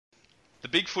The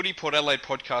Big Footy Port Adelaide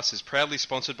podcast is proudly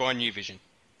sponsored by New Vision.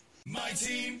 My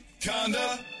team,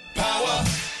 Conda, power.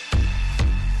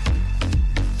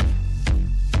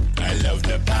 I love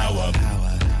the power.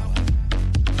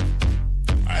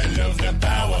 I love the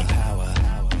power.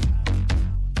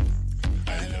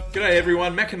 G'day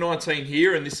everyone, Macca19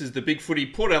 here, and this is the Big Footy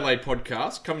Port Adelaide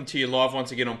podcast, coming to you live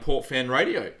once again on Port Fan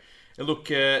Radio. And look,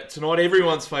 tonight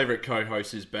everyone's favourite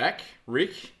co-host is back.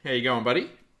 Rick, how you going, buddy?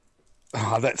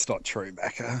 Oh, that's not true,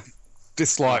 Macca.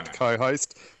 Disliked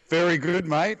co-host. Very good,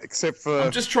 mate, except for...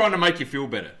 I'm just trying to make you feel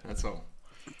better, that's all.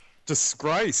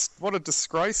 Disgrace. What a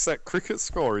disgrace that cricket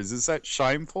score is. Is that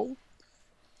shameful?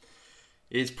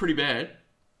 It's pretty bad.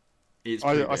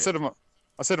 I said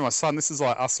to my son, this is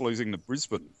like us losing to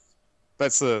Brisbane.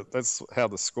 That's how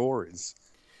the score is.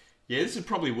 Yeah, this is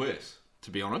probably worse,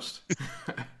 to be honest.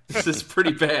 This is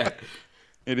pretty bad.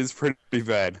 It is pretty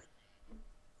bad.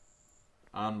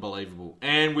 Unbelievable.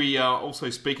 And we are also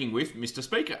speaking with Mr.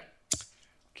 Speaker.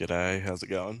 G'day, how's it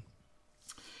going?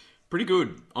 Pretty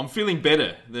good. I'm feeling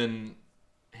better than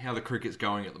how the cricket's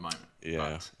going at the moment.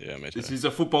 Yeah, me too. This is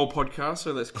a football podcast,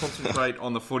 so let's concentrate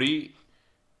on the footy.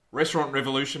 Restaurant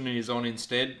Revolution is on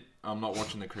instead. I'm not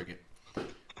watching the cricket.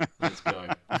 Let's go.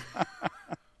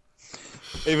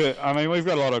 We've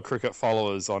got a lot of cricket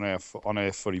followers on our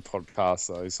footy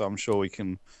podcast, though, so I'm sure we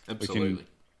can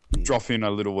drop in a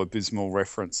little abysmal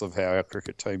reference of how our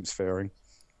cricket team's faring.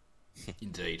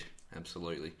 Indeed,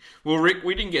 absolutely. Well, Rick,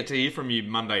 we didn't get to hear from you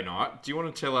Monday night. Do you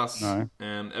want to tell us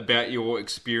about your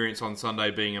experience on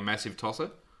Sunday being a massive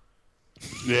tosser?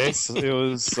 Yes, it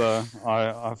was.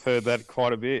 I've heard that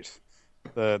quite a bit.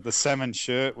 The salmon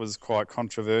shirt was quite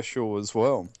controversial as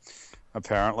well,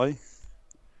 apparently.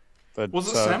 But was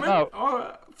it salmon? I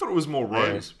thought it was more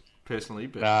rose, personally.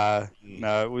 But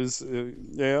no, it was.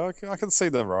 I can see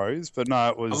the rose, but no,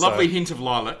 it was a lovely hint of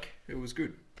lilac. It was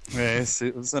good. Yes,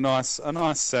 it was a nice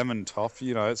salmon top.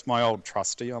 You know, it's my old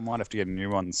trusty. I might have to get a new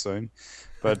one soon.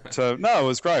 But no, it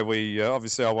was great. We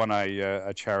obviously I won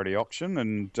a charity auction,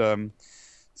 and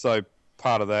so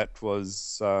part of that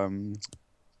was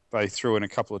they threw in a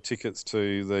couple of tickets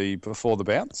to the Before the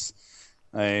Bounce,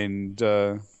 and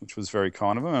which was very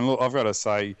kind of them. And look, I've got to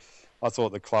say, I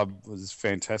thought the club was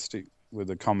fantastic with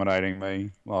accommodating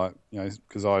me,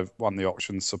 because I've won the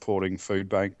auction supporting Food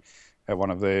Bank at one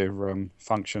of their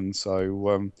functions.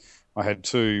 So I had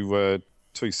two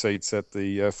seats at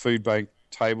the Food Bank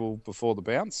table before the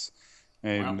bounce,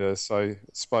 and so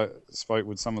spoke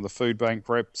with some of the Food Bank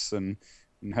reps and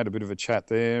had a bit of a chat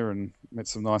there and met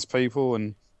some nice people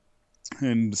and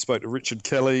spoke to Richard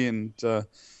Kelly and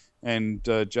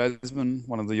Jasmine,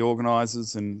 one of the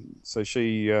organisers, and so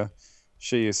she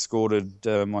escorted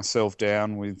myself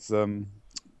down with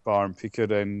Byron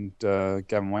Pickett and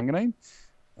Gavin Wanganeen.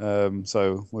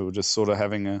 So we were just sort of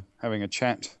having a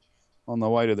chat on the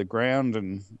way to the ground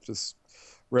and just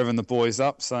revving the boys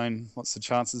up, saying, "What's the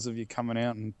chances of you coming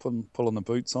out and pulling the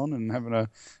boots on and having a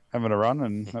run?"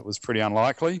 And that was pretty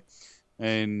unlikely.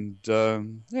 And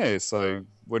so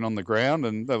went on the ground,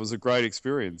 and that was a great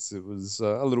experience. It was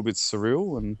a little bit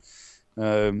surreal, and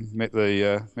met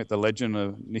the legend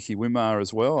of Nicky Wimar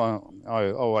as well.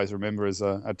 I always remember as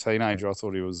a teenager, I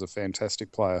thought he was a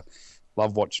fantastic player.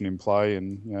 Loved watching him play,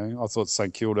 and I thought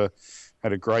St Kilda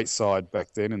had a great side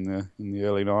back then in the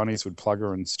early 90s with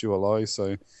Plugger and Stuart Lowe.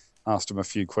 So asked him a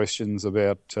few questions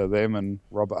about them and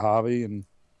Robert Harvey,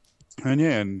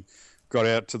 and got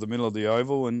out to the middle of the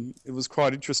oval, and it was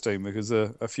quite interesting because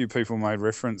a few people made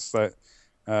reference that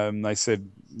they said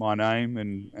my name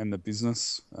and the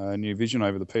business, New Vision,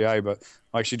 over the PA, but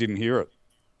I actually didn't hear it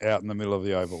out in the middle of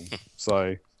the oval.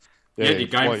 So you had your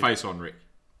game face on, Rick.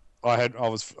 I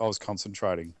was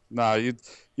concentrating. No,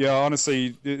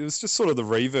 honestly, it was just sort of the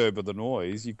reverb of the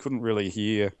noise. You couldn't really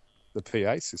hear the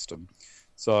PA system.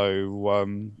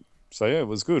 So it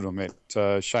was good. I met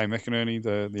Shane McInerney,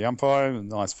 the umpire, a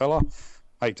nice fella.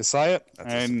 Hate to say it.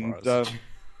 That's and a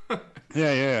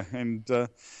surprise. and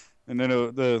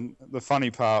then the funny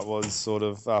part was sort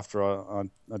of after I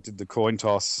did the coin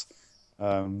toss.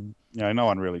 No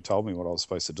one really told me what I was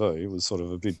supposed to do. It was sort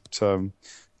of a bit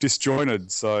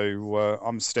disjointed. So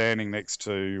I'm standing next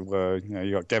to you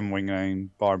got Gavin Wanganeen,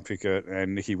 Byron Pickett,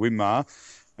 and Nicky Wimar.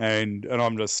 And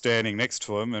I'm just standing next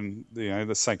to him, and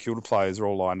the St Kilda players are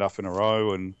all lined up in a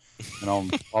row, and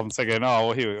I'm thinking,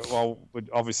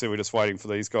 obviously we're just waiting for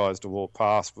these guys to walk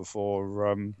past before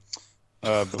we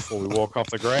walk off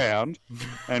the ground,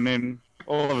 and then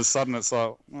all of a sudden it's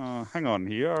like, oh, hang on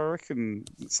here, I reckon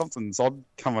something's odd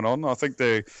coming on. I think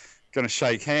they're going to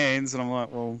shake hands, and I'm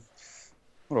like, well,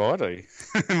 what do I do?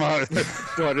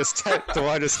 do I just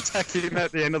tack in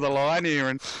at the end of the line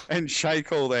here and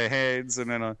shake all their hands? And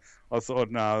then I thought,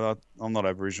 no, I'm not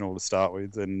Aboriginal to start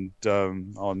with, and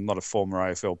I'm not a former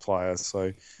AFL player,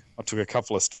 so I took a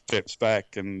couple of steps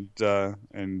back and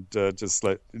just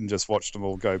watched them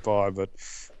all go by. But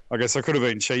I guess I could have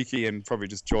been cheeky and probably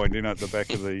just joined in at the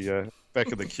back of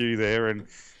the queue there and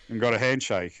got a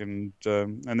handshake, and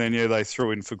then they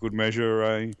threw in for good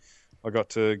measure. I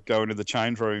got to go into the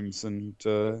change rooms and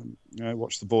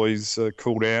watch the boys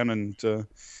cool down and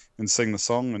sing the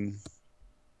song, and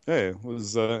it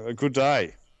was a good day.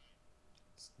 It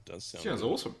does sound Sounds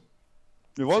good. awesome.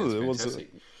 It was. Sounds It was.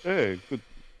 fantastic. Good.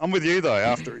 I'm with you though.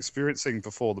 After experiencing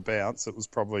before the bounce, it was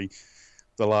probably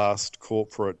the last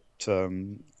corporate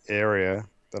area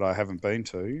that I haven't been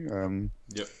to.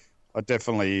 Yep. I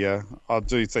definitely, I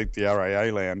do think the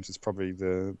RAA lounge is probably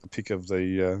the pick of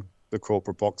the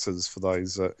corporate boxes for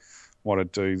those that want to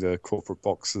do the corporate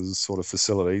boxes sort of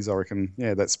facilities. I reckon,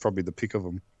 that's probably the pick of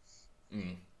them.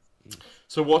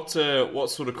 So what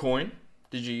sort of coin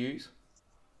did you use?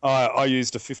 I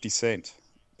used a 50-cent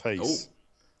piece. Oh.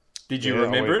 Did you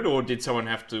remember it, or did someone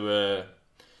have to?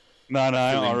 No. fill in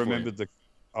I for remembered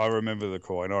the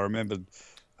coin. I remembered.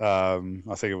 I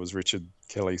think it was Richard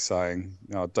Kelly saying,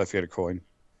 "Don't forget a coin."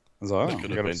 I was like, That "Oh, could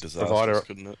we've have got been to provide disastrous, her."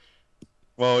 couldn't it?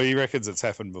 Well, he reckons it's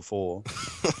happened before.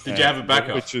 Did you have a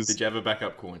backup? Did Which you have a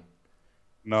backup coin?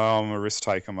 No, I'm a risk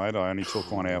taker, mate. I only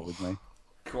took one out with me.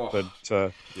 God. But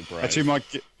You're brave. actually, my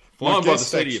Flying by the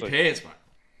guest seat of your actually- pants, mate.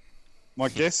 my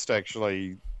guest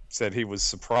actually said he was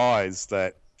surprised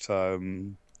that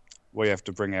we have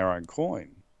to bring our own coin,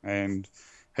 and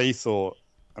he thought,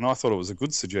 and I thought it was a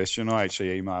good suggestion. I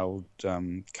actually emailed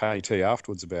KT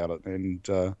afterwards about it,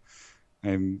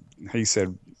 and he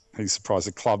said he's surprised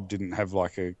the club didn't have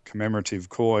like a commemorative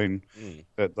coin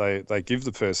that they give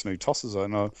the person who tosses it.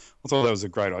 And I thought that was a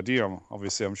great idea.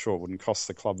 Obviously, I'm sure it wouldn't cost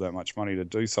the club that much money to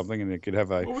do something, and it could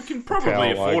have a. Well, we can probably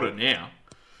power afford logo. it now.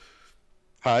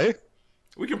 Hey.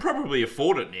 We can probably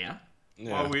afford it now.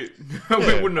 Yeah. Well, we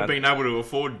wouldn't have been able to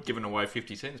afford giving away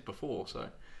 50 cents before, so.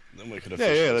 Then we could Yeah,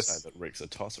 officially that's- say that Rick's a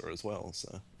tosser as well.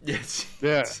 So Yes.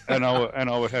 Yeah, and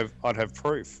I'd have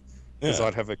proof because Yeah.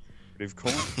 I'd have a commemorative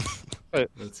coin.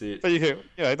 That's it.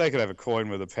 But they could have a coin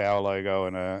with a power logo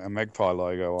and a magpie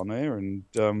logo on there, and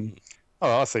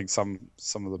I think some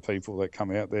of the people that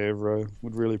come out there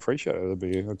would really appreciate it. It'd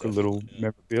be a good little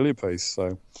memorabilia piece. So,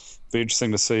 it'd be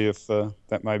interesting to see if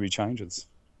that maybe changes.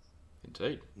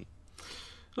 Indeed.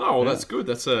 Oh, well, that's good.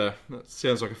 That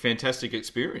sounds like a fantastic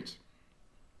experience.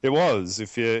 It was.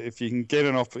 If you can get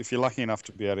if you're lucky enough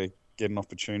to be able to get an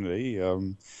opportunity,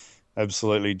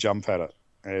 absolutely jump at it.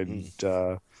 And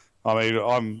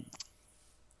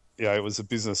it was a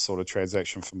business sort of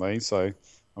transaction for me. So,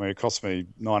 it cost me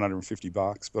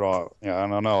 $950, but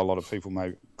and I know a lot of people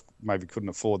maybe couldn't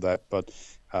afford that, but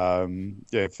I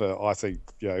think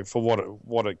for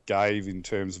what it gave in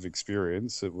terms of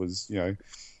experience, it was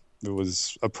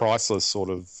a priceless sort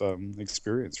of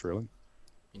experience, really.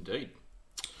 Indeed.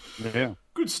 Yeah.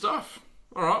 Good stuff.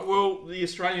 All right, well, the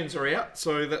Australians are out,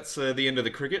 so that's the end of the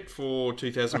cricket for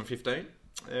 2015.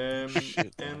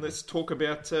 And let's talk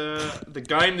about the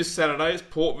game this Saturday. It's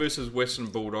Port versus Western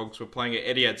Bulldogs. We're playing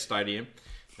at Etihad Stadium.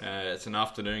 It's an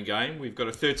afternoon game. We've got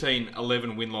a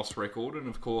 13-11 win-loss record, and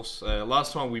of course,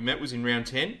 last time we met was in round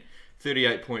 10,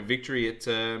 38-point victory at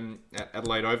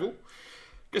Adelaide Oval. I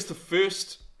guess the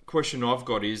first question I've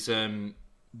got is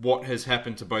what has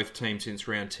happened to both teams since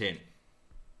round 10?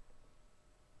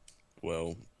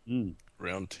 well,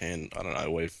 round 10, I don't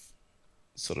know, we've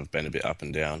sort of been a bit up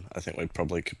and down. I think we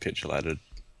probably capitulated.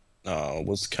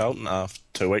 Was Carlton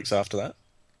 2 weeks after that?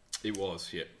 It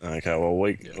was, yeah. Okay, well,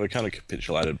 we kind of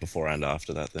capitulated before and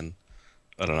after that then.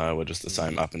 I don't know, we're just the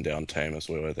same up and down team as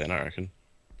we were then, I reckon.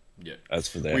 Yeah. As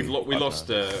for them, we lost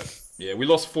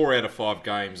 4 out of 5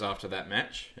 games after that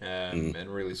match, and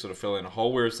really sort of fell in a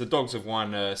hole. Whereas the Dogs have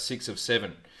won 6 of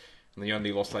 7, and the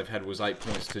only loss they've had was 8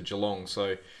 points to Geelong.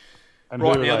 So And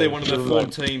right who are now they- they're one of the who are form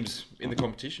they- teams in the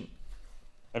competition.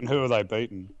 And who are they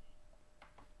beaten?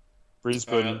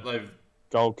 Brisbane, They've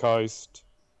Gold Coast,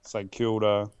 St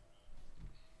Kilda,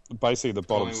 basically the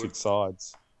bottom Collingwood. 6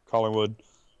 sides. Collingwood,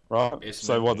 right?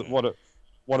 So Essendon,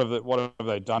 what have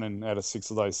they done out of 6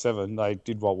 of those 7? They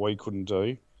did what we couldn't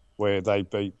do, where they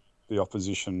beat the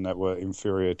opposition that were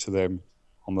inferior to them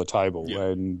on the table. Yeah.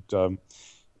 And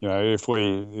if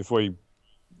we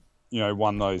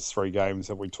won those 3 games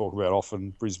that we talk about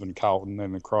often, Brisbane, Carlton,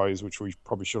 and the Crows, which we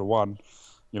probably should have won,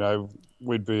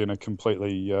 we'd be in a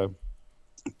completely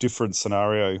different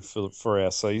scenario for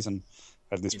our season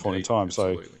at this point in indeed, time.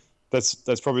 absolutely.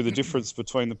 that's probably the difference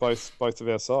between both of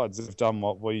our sides. They've done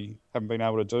what we haven't been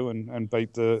able to do and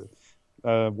beat the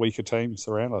weaker teams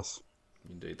around us.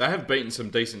 Indeed. They have beaten some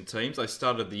decent teams. They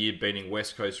started the year beating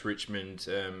West Coast, Richmond,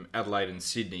 Adelaide and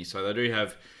Sydney. So they do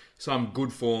have some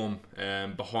good form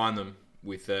behind them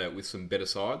with some better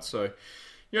sides. So,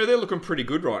 they're looking pretty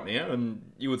good right now.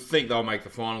 And you would think they'll make the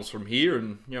finals from here.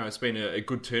 And, it's been a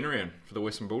good turnaround for the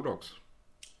Western Bulldogs.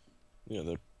 Yeah,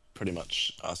 they're pretty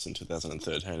much us in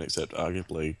 2013, except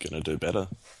arguably going to do better.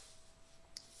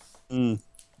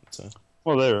 So.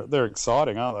 Well, they're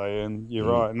exciting, aren't they? And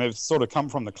you're right. And they've sort of come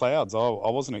from the clouds. I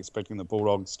wasn't expecting the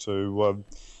Bulldogs to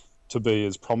be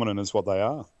as prominent as what they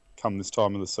are come this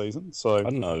time of the season. So I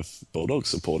don't know if Bulldog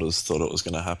supporters thought it was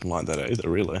going to happen like that either,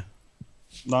 really.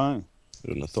 No.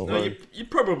 Wouldn't have thought. No, you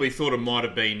probably thought it might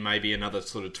have been maybe another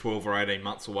sort of 12 or 18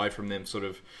 months away from them sort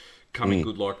of coming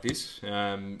good like this,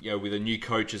 with a new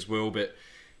coach as well. But,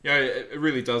 it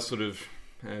really does sort of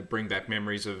bring back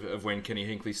memories of when Kenny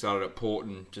Hinkley started at Port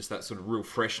and just that sort of real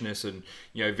freshness and,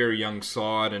 very young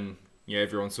side and,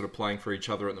 everyone's sort of playing for each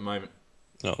other at the moment.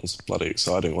 No, it was bloody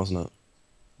exciting, wasn't it?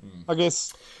 I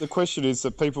guess the question is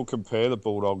that people compare the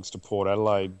Bulldogs to Port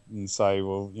Adelaide and say,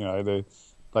 well,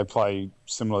 they play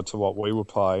similar to what we were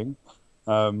playing.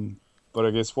 But I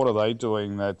guess what are they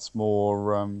doing that's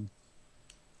more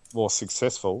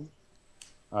successful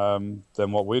than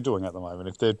what we're doing at the moment?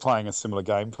 If they're playing a similar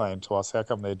game plan to us, how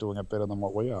come they're doing it better than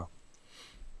what we are?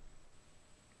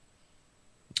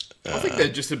 I think they're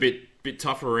just a bit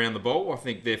tougher around the ball. I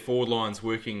think their forward line's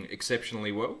working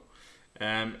exceptionally well.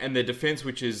 And their defence,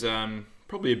 which is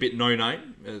probably a bit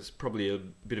no-name, is probably a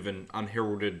bit of an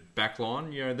unheralded back line.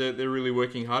 They're really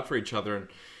working hard for each other. And,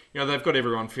 they've got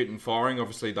everyone fit and firing.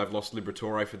 Obviously, they've lost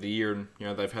Liberatore for the year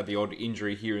and, they've had the odd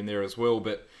injury here and there as well.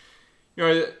 But,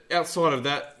 outside of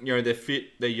that, they're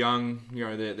fit, they're young,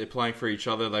 they're playing for each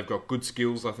other. They've got good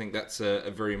skills. I think that's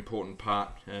a very important part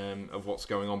of what's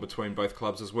going on between both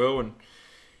clubs as well. And,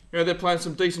 they're playing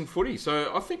some decent footy.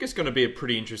 So I think it's going to be a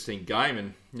pretty interesting game.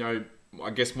 And, I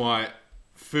guess my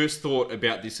first thought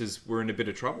about this is we're in a bit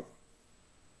of trouble.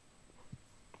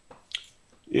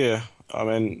 Yeah, I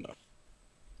mean,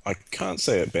 I can't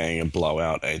see it being a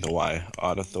blowout either way.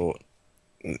 I'd have thought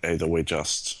either we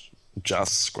just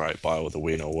scrape by with a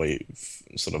win or we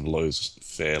sort of lose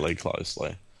fairly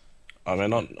closely. I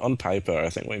mean, on paper, I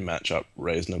think we match up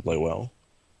reasonably well.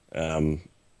 I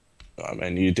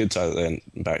mean, you did say that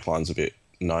their backline's a bit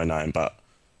no-name, but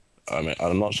I mean,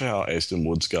 I'm not sure how Easton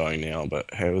Wood's going now,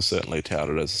 but he was certainly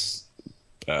touted as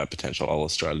a potential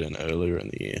All-Australian earlier in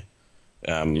the year.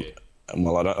 And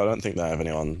well, I don't think they have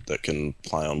anyone that can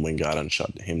play on Wingard and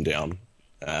shut him down.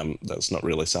 That's not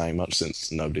really saying much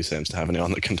since nobody seems to have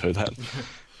anyone that can do that.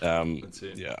 That's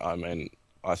it. Yeah, I mean,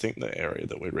 I think the area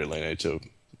that we really need to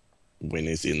win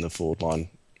is in the forward line.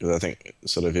 Because I think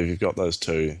sort of if you've got those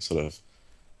two sort of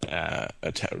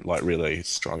like really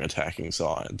strong attacking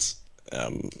sides,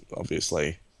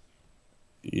 obviously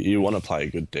you want to play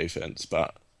good defense,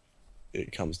 but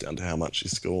it comes down to how much you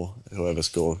score. Whoever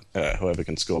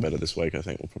can score better this week, I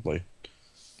think, will probably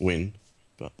win.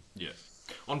 But yeah,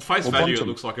 on face value, it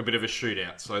looks like a bit of a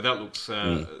shootout. So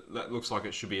that looks like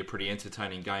it should be a pretty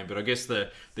entertaining game. But I guess the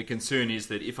concern is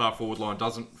that if our forward line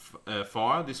doesn't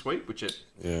fire this week, which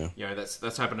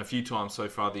that's happened a few times so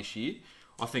far this year,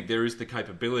 I think there is the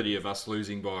capability of us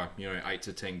losing by 8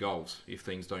 to 10 goals if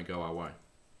things don't go our way.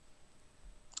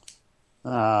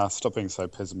 Stop being so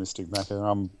pessimistic,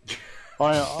 Macca.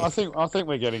 I think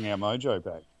we're getting our mojo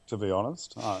back. To be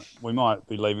honest, we might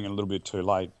be leaving it a little bit too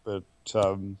late, but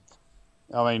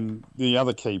I mean the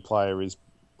other key player is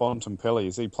Bontempelli.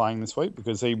 Is he playing this week?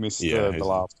 Because he missed the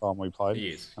last time we played. He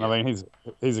is. And I mean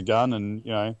he's a gun, and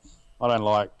I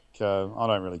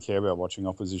don't really care about watching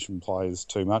opposition players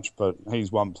too much, but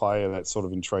he's one player that sort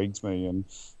of intrigues me. And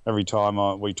every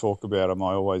time we talk about him,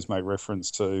 I always make reference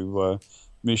to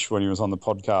Mish when he was on the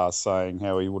podcast saying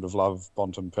how he would have loved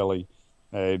Bontempelli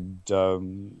at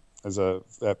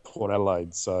Port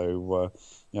Adelaide. So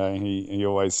he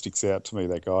always sticks out to me.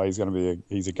 That guy.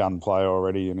 He's a gun player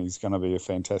already, and he's going to be a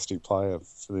fantastic player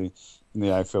in the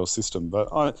AFL system. But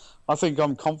I think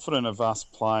I'm confident of us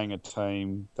playing a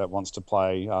team that wants to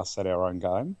play us at our own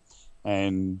game,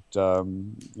 and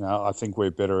I think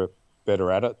we're better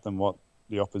at it than what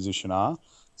the opposition are.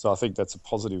 So I think that's a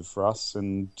positive for us.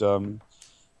 And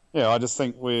I just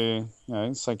think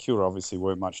St Kilda obviously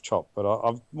weren't much chop,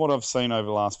 but what I've seen over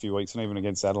the last few weeks, and even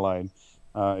against Adelaide,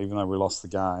 even though we lost the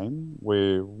game,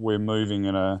 we're moving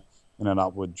in an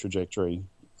upward trajectory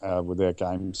with our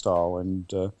game style,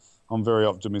 and I'm very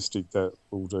optimistic that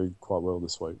we'll do quite well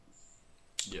this week.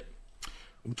 Yeah.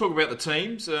 talk about the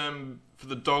teams. For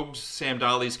the Dogs, Sam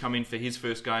Daly's come in for his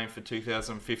first game for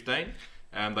 2015.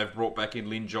 They've brought back in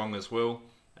Lin Jong as well.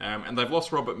 And they've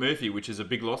lost Robert Murphy, which is a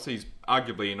big loss. He's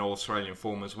arguably in All-Australian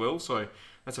form as well. So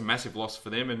that's a massive loss for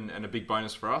them and a big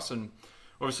bonus for us. And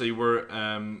obviously we're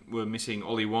missing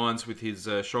Ollie Wines with his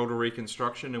shoulder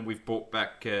reconstruction. And we've brought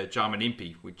back Jarman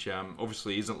Impey, which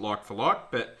obviously isn't like for like,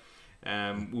 but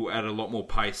will add a lot more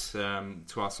pace to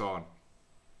our side.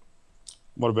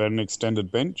 What about an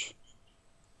extended bench?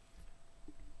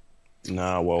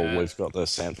 No, well, we've got the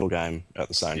Santville game at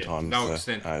the same time as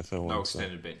the AFL one. No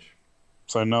extended bench.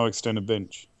 So no extended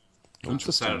bench. No, it's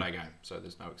a Saturday game, so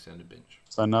there's no extended bench.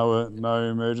 So no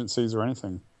emergencies or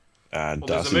anything?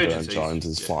 Darcy Burne-Jones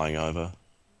is flying over.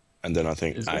 And then I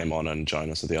think Amon and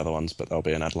Jonas are the other ones, but they'll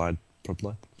be in Adelaide,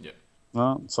 probably. Yeah.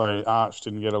 No, so Arch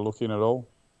didn't get a look in at all?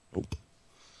 Nope.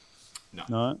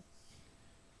 No?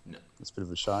 No. It's a bit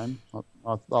of a shame.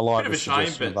 I like the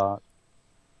suggestion of Arch.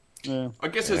 Yeah. I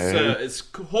guess it's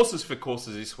horses for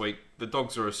courses this week. The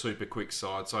Dogs are a super quick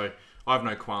side, so I have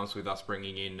no qualms with us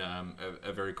bringing in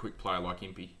a very quick player like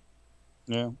Impey.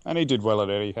 Yeah, and he did well at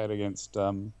Etihad against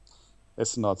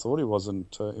Essendon. I thought he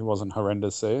wasn't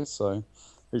horrendous there, so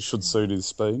it should suit his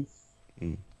speed.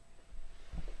 Mm.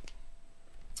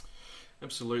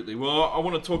 Absolutely. Well, I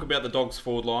want to talk about the Dogs'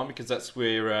 forward line because that's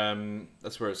where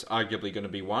it's arguably going to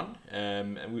be won,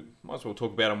 and we might as well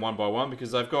talk about them one by one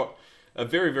because they've got a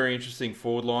very, very interesting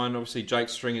forward line. Obviously, Jake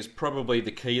String is probably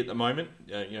the key at the moment.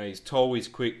 He's tall, he's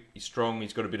quick, he's strong,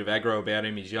 he's got a bit of aggro about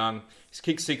him, he's young. He's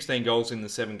kicked 16 goals in the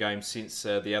 7 games since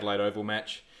the Adelaide Oval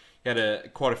match. He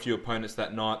had quite a few opponents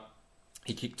that night.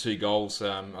 He kicked 2 goals.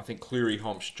 I think Cleary,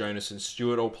 Homsch, Jonas and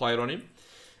Stewart all played on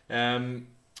him.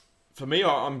 For me,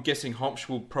 I'm guessing Homsch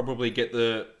will probably get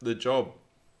the job.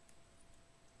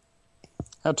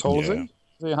 How tall is he? Is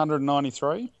he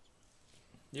 193?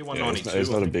 Yeah, 192. He's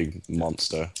not a big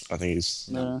monster. I think he's...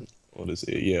 What is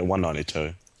he? Yeah,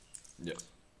 192.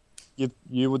 Yeah.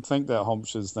 You would think that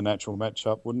Homsch is the natural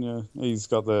matchup, wouldn't you? He's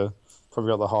probably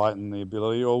got the height and the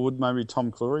ability, or would maybe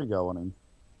Tom Cleary go on him?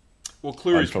 Well,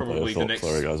 Cleary's probably the next...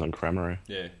 Cleary goes on Cramery.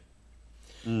 Yeah.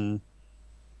 Mm.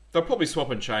 They'll probably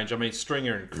swap and change. I mean,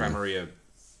 Stringer and Cramery are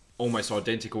almost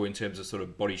identical in terms of sort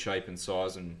of body shape and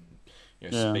size and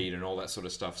speed and all that sort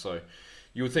of stuff. So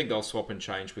you would think they'll swap and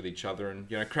change with each other. And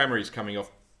Cramery's coming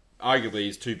off arguably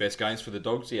his 2 best games for the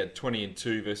Dogs. He had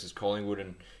 20-2 versus Collingwood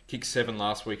and kicked 7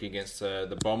 last week against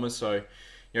the Bombers. So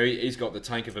he's got the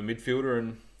tank of a midfielder,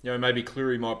 and maybe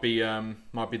Cleary might be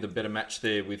the better match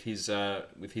there with his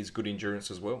good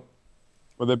endurance as well.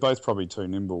 Well, they're both probably too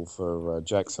nimble for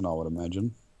Jackson, I would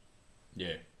imagine.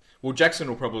 Yeah. Well, Jackson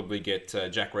will probably get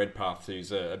Jack Redpath,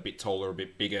 who's a bit taller, a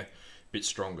bit bigger, a bit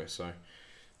stronger. So,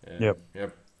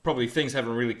 probably things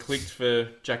haven't really clicked for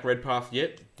Jack Redpath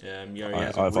yet.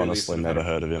 I've honestly never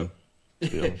heard of him. To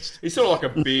be honest. He's sort of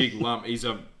like a big lump. He's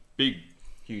a big,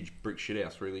 huge brick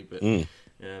shithouse, really. But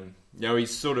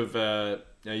he's sort of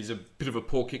he's a bit of a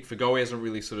poor kick for goal. He hasn't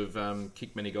really sort of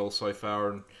kicked many goals so far,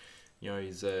 and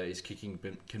his kicking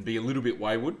can be a little bit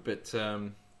wayward, but.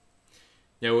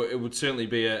 It would certainly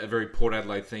be a very Port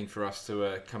Adelaide thing for us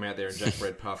to come out there and Jack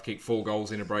Redpath kick 4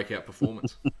 goals in a breakout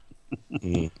performance.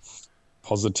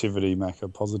 Positivity,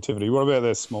 Macca, positivity. What about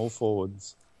their small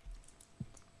forwards?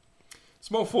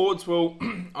 Small forwards, well,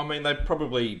 I mean, they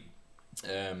probably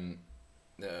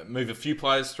move a few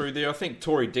players through there. I think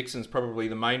Tory Dixon's probably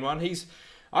the main one. He's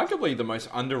arguably the most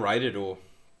underrated or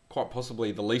quite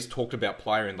possibly the least talked about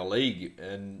player in the league.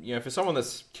 And, for someone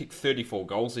that's kicked 34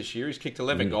 goals this year, he's kicked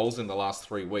 11 goals in the last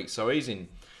 3 weeks. So he's in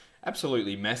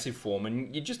absolutely massive form,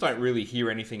 and you just don't really hear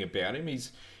anything about him.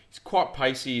 He's quite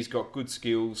pacey, he's got good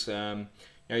skills.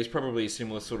 He's probably a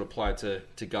similar sort of player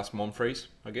to Gus Monfries,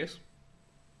 I guess.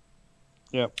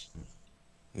 Yep.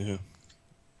 Yeah.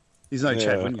 He's no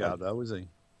Chad Wingard, though, is he?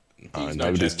 No,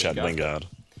 nobody's Chad Wingard.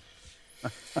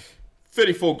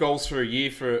 34 goals for a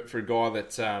year for a guy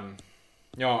that,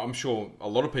 I'm sure a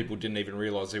lot of people didn't even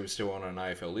realise he was still on an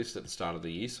AFL list at the start of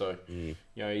the year. So,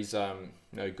 he's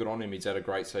good on him. He's had a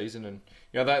great season, and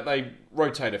they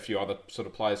rotate a few other sort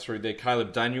of players through there.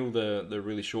 Caleb Daniel, the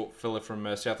really short fella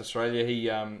from South Australia,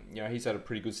 he's had a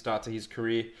pretty good start to his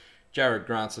career. Jared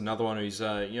Grant's another one who's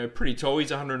pretty tall.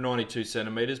 He's 192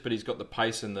 centimetres, but he's got the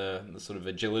pace and the sort of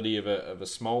agility of a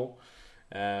small.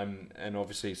 And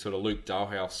obviously, sort of Luke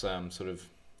Dalhouse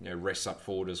rests up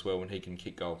forward as well when he can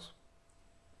kick goals.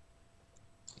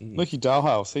 Lukey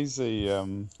Dalhouse, he's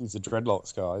the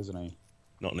dreadlocks guy, isn't he?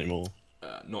 Not anymore.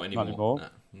 Not anymore.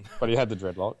 No. But he had the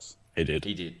dreadlocks. He did.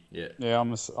 He did. Yeah. Yeah,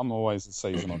 I'm always a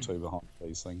season or 2 behind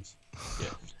these things. Yeah.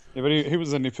 Yeah, but he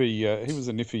was a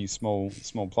nippy small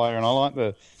player, and I like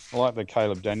the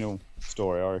Caleb Daniel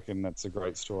story. I reckon that's a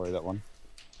great story, that one.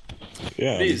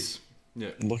 Yeah, It is. Yeah.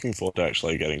 I'm looking forward to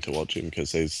actually getting to watch him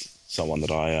because he's someone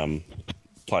that I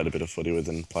played a bit of footy with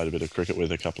and played a bit of cricket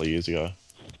with a couple of years ago.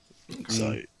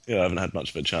 So yeah, I haven't had much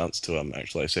of a chance to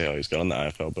actually see how he's got in the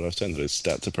AFL, but I've seen that his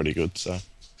stats are pretty good. So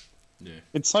Yeah.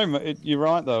 It's you're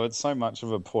right though. It's so much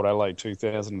of a Port Adelaide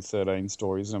 2013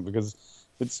 story, isn't it? Because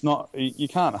it's not. You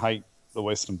can't hate the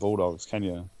Western Bulldogs, can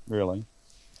you? Really?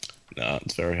 no,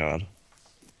 it's very hard.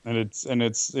 And it's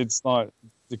like,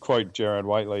 to quote Gerard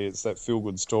Whateley, it's that feel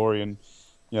good story. And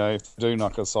you know, if they do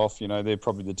knock us off, you know, they're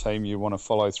probably the team you want to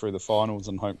follow through the finals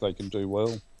and hope they can do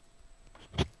well.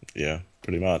 Yeah,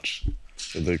 pretty much.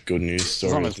 With the good news As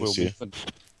story long as this year.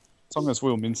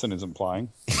 Will Minson isn't playing.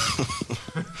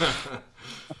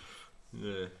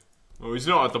 Yeah. Well, he's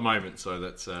not at the moment, so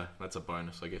that's a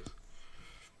bonus, I guess.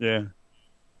 Yeah.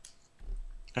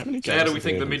 How many So how games do we has he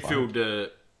think the even played? midfield,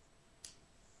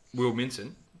 Will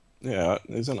Minson? Yeah,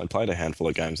 he's only played a handful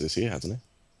of games this year, hasn't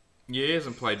he? Yeah, he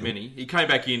hasn't played many. He came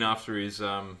back in after his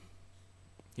him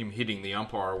hitting the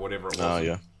umpire or whatever it was. Oh,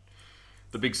 yeah.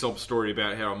 The big sob story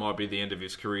about how it might be the end of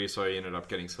his career, so he ended up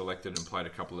getting selected and played a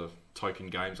couple of token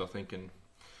games, I think, and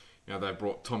you know they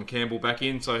brought Tom Campbell back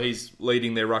in, so he's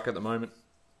leading their ruck at the moment.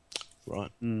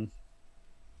 Right. The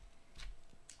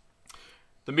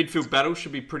midfield battle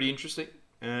should be pretty interesting.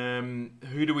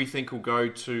 Who do we think will go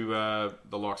to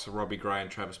the likes of Robbie Gray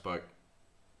and Travis Boak?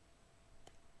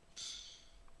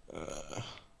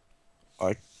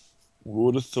 I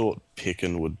would have thought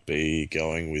Picken would be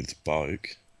going with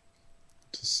Boak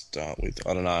to start with.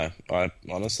 I don't know. I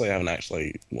honestly haven't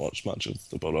actually watched much of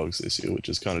the Bulldogs this year, which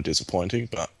is kind of disappointing,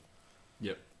 but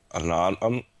Yep. I don't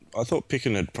know. I thought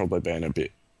Picken had probably been a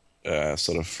bit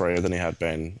sort of freer than he had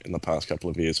been in the past couple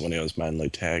of years when he was mainly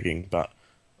tagging, but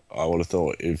I would have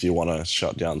thought if you want to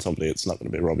shut down somebody, it's not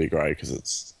going to be Robbie Gray because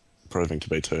it's proving to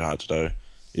be too hard to do.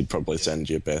 You'd probably send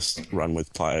your best run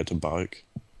with player to Boak.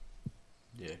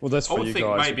 Yeah. Well, that's I for would you think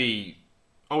guys.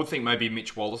 maybe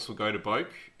Mitch Wallace will go to Boak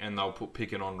and they'll put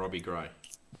Picken on Robbie Gray.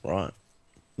 Right.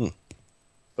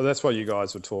 But that's what you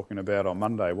guys were talking about on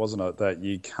Monday, wasn't it? That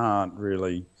you can't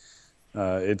really.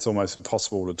 It's almost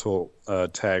impossible to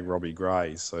tag Robbie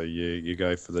Gray, so you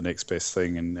go for the next best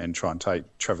thing and try and take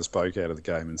Travis Boak out of the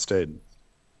game instead.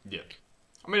 Yeah.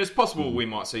 I mean, it's possible we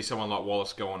might see someone like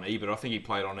Wallace go on Ebert. I think he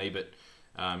played on Ebert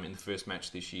in the first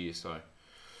match this year, so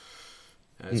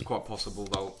it's quite possible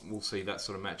we'll see that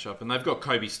sort of matchup. And they've got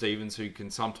Kobe Stevens, who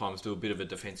can sometimes do a bit of a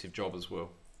defensive job as well.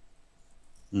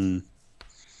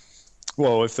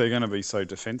 Well, if they're going to be so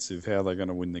defensive, how are they going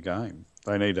to win the game?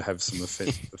 They need to have some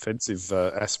offensive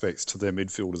aspects to their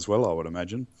midfield as well, I would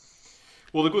imagine.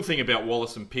 Well, the good thing about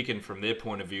Wallace and Picken from their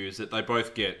point of view is that they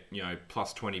both get,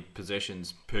 plus 20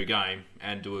 possessions per game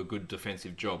and do a good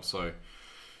defensive job. So,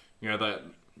 they're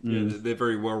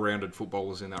very well-rounded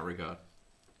footballers in that regard.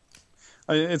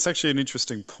 It's actually an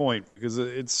interesting point because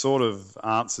it sort of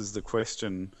answers the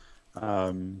question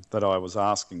that I was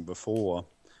asking before.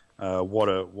 What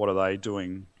are they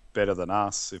doing better than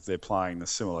us if they're playing a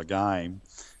similar game?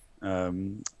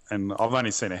 And I've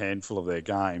only seen a handful of their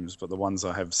games, but the ones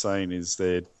I have seen is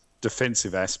their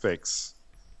defensive aspects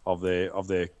of their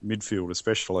midfield,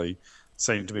 especially,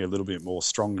 seem to be a little bit more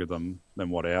stronger than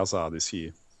what ours are this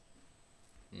year.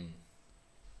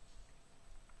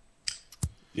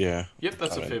 Yeah. Yep,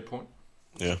 that's a fair point.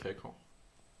 That's a fair call.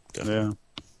 Definitely.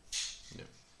 Yeah.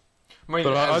 I mean,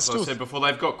 But I as I still- said before,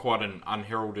 they've got quite an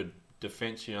unheralded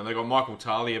defence. They've got Michael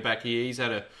Talia back here. He's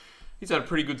had a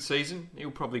pretty good season.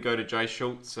 He'll probably go to Jay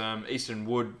Schultz. Easton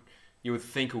Wood, you would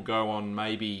think, will go on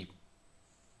maybe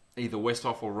either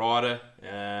Westhoff or Ryder.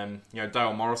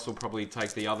 Dale Morris will probably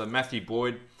take the other. Matthew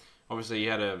Boyd, obviously, he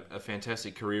had a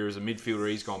fantastic career as a midfielder.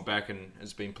 He's gone back and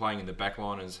has been playing in the back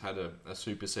line, has had a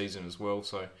super season as well.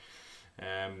 So,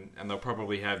 and they'll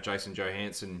probably have Jason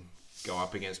Johansson go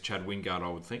up against Chad Wingard, I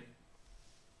would think.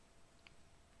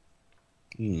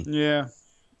 Yeah.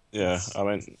 Yeah, I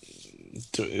mean,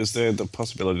 is there the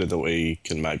possibility that we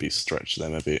can maybe stretch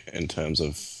them a bit in terms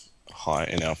of height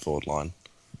in our forward line?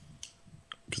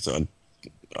 Because,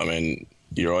 I mean,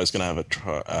 you're always going to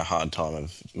have a hard time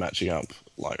of matching up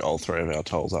like all three of our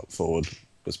tolls up forward,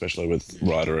 especially with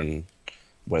Ryder and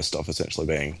Westhoff essentially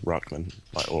being ruckman,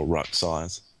 or ruck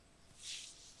size.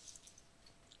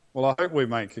 Well, I hope we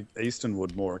make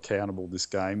Eastonwood more accountable this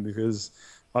game because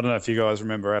I don't know if you guys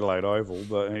remember Adelaide Oval,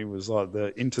 but he was like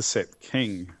the intercept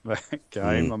king that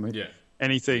game. I mean,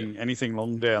 anything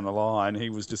long down the line, he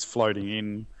was just floating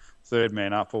in third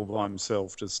man up all by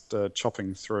himself, just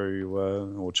chopping through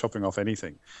or chopping off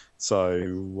anything. So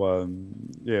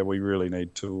we really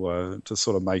need to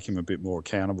sort of make him a bit more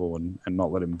accountable and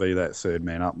not let him be that third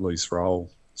man up loose role,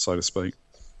 so to speak.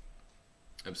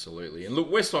 Absolutely. And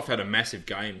look, Westhoff had a massive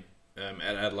game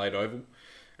at Adelaide Oval.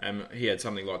 He had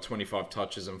something like 25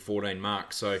 touches and 14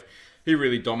 marks, so he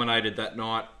really dominated that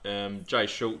night. Jay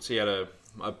Schultz, he had a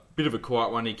bit of a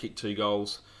quiet one. He kicked 2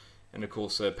 goals. And, of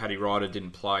course, Paddy Ryder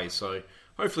didn't play. So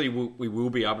hopefully we will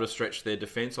be able to stretch their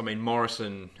defence. I mean,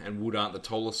 Morrison and Wood aren't the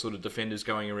tallest sort of defenders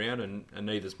going around, and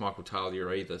neither's Michael Talia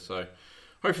either. So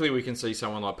hopefully we can see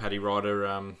someone like Paddy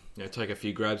Ryder take a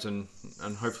few grabs and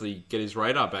hopefully get his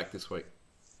radar back this week.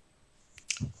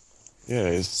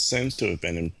 Yeah, he seems to have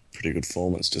been in pretty good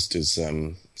form. It's just his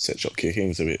set shot kicking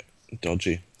is a bit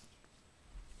dodgy.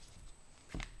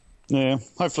 Yeah,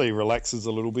 hopefully he relaxes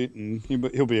a little bit and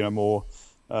he'll be in a more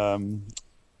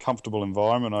comfortable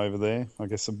environment over there. I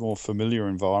guess a more familiar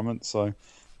environment. So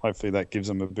hopefully that gives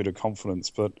him a bit of confidence.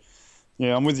 But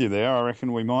yeah, I'm with you there. I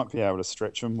reckon we might be able to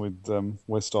stretch him with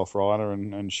Westhoff, Ryder,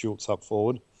 and Schultz up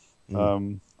forward.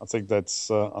 I think that's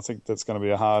going to be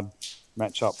a hard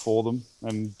match up for them,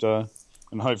 and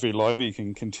hopefully Lobey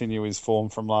can continue his form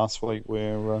from last week,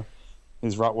 where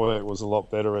his rut work was a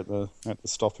lot better at the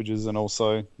stoppages, and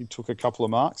also he took a couple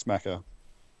of marks, Macca.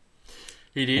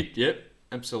 He did, yep,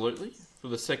 absolutely. For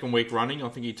the second week running, I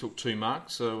think he took 2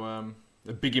 marks, so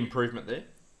a big improvement there.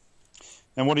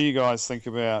 And what do you guys think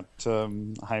about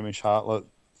Hamish Hartlett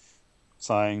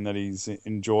saying that he's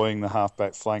enjoying the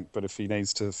halfback flank, but if he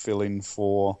needs to fill in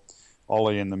for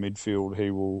Ollie in the midfield,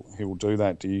 he will do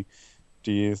that? Do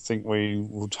you think we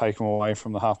will take him away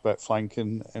from the halfback flank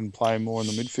and play him more in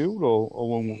the midfield, or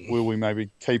will we maybe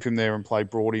keep him there and play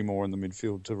Broady more in the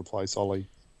midfield to replace Ollie?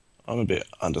 I'm a bit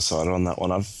undecided on that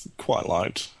one. I've quite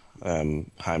liked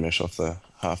Hamish off the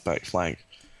halfback flank,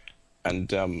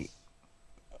 and I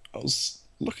was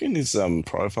looking at his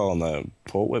profile on the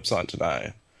Port website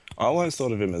today. I always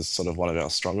thought of him as sort of one of our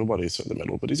stronger bodies through the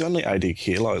middle, but he's only 80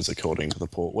 kilos according to the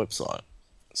Port website.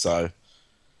 So,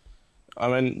 I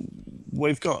mean,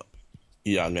 we've got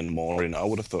Young and Moore in. I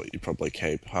would have thought you'd probably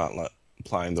keep Hartlett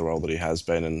playing the role that he has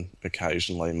been and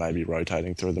occasionally maybe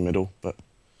rotating through the middle. But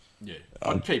yeah,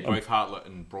 I'd keep both Hartlett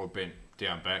and Broadbent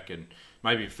down back, and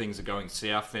maybe if things are going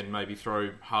south, then maybe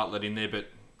throw Hartlett in there. But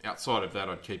outside of that,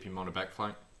 I'd keep him on a back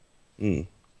flank.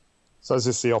 So is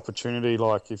this the opportunity,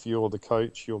 like if you're the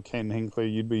coach, you're Ken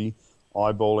Hinkley, you'd be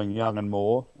eyeballing Young and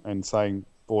Moore and saying,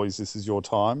 boys, this is your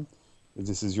time.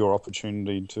 This is your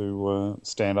opportunity to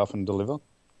stand up and deliver?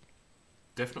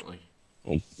 Definitely.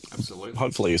 Well, absolutely.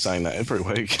 Hopefully you're saying that every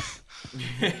week.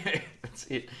 Yeah, that's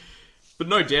it. But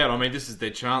no doubt, I mean, this is their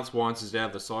chance. Wines is out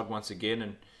of the side once again,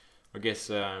 and I guess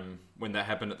when that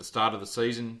happened at the start of the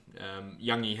season,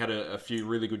 Youngie had a few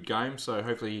really good games, so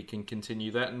hopefully he can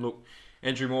continue that. And look,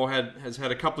 Andrew Moore has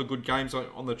had a couple of good games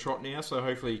on the trot now, so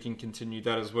hopefully he can continue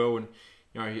that as well. And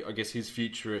I guess his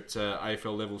future at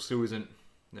AFL level still isn't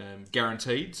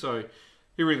guaranteed, so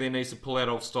he really needs to pull out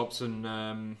old stops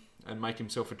and make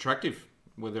himself attractive,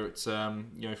 whether it's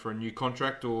for a new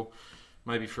contract or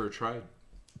maybe for a trade.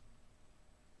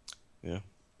 Yeah.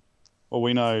 Well,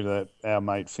 we know that our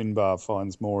mate Finbar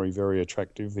finds Morey very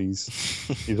attractive.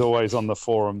 He's always on the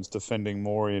forums defending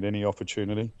Morey at any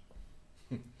opportunity.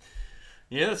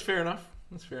 Yeah, that's fair enough.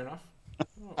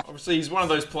 Obviously, he's one of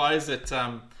those players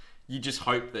that you just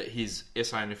hope that his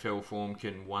SANFL form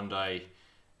can one day,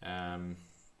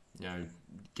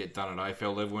 get done at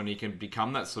AFL level, and he can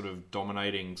become that sort of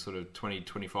dominating sort of 20,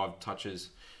 25 touches,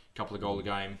 couple of goal a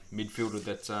game midfielder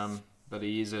that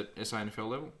he is at SANFL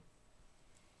level.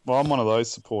 Well, I'm one of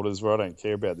those supporters where I don't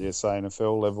care about the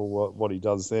SANFL level, what he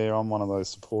does there. I'm one of those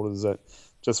supporters that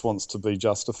just wants to be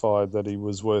justified that he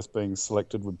was worth being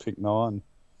selected with pick 9.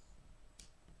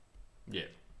 Yeah,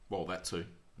 well, that too.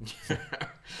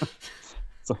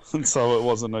 so it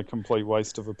wasn't a complete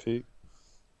waste of a pick.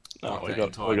 No, Like we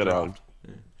got draft.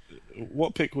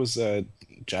 What pick was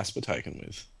Jasper taken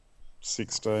with?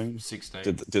 16.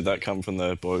 Did that come from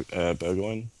the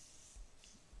Burgoyne?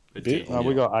 It bit? did, No, yeah.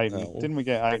 we got 8. Oh. Didn't we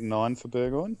get 8 and 9 for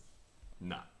Burgoyne?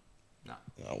 No.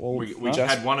 Oh, well, We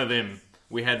had one of them.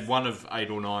 We had one of 8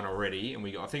 or 9 already,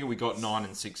 and I think we got 9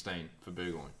 and 16 for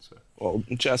Burgoyne. So Well,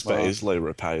 Jasper Well- easily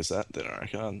repays that, then I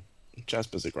reckon.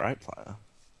 Jasper's a great player.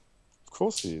 Of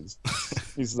course he is.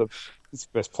 he's the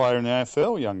best player in the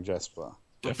AFL, young Jasper.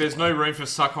 look, there's no room for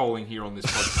suckholing here on this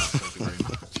podcast. Thank you very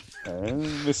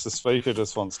much. Mr. Speaker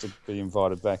just wants to be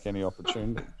invited back any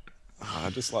opportunity. I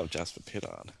just love Jasper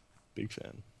Pittard. Big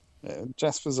fan. Yeah,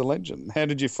 Jasper's a legend. How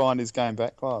did you find his game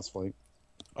back last week?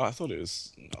 I thought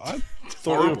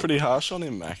we were pretty harsh on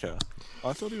him, Macca.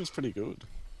 I thought he was pretty good.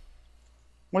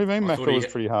 What do you mean I thought Macca he- was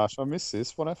pretty harsh? I missed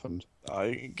this. What happened?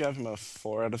 I gave him a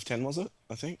 4 out of 10, was it?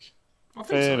 I think. I think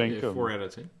Fair so, yeah, income. 4 out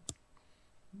of 10.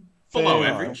 Below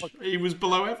Fair. average. He was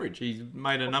below average. He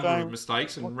made a number game- of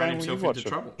mistakes and what ran game were you himself into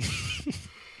watching? trouble.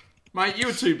 Mate, you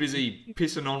were too busy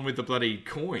pissing on with the bloody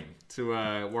coin to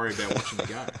worry about watching the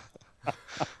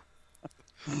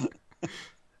game.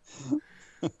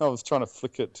 I was trying to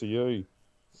flick it to you.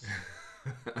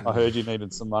 I heard you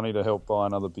needed some money to help buy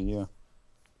another beer.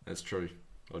 That's true.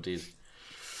 I did.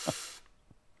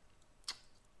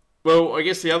 Well, I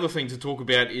guess the other thing to talk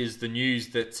about is the news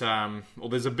that,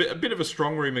 there's a bit of a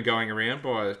strong rumour going around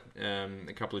by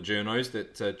a couple of journos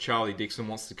that Charlie Dixon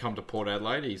wants to come to Port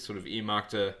Adelaide. He's sort of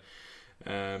earmarked a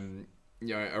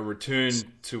return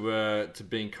to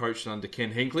being coached under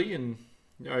Ken Hinkley. And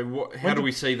how do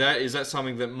we see that? Is that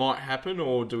something that might happen,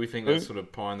 or do we think that's sort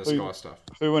of pie in the sky stuff?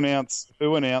 Who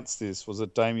announced this? Was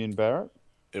it Damien Barrett?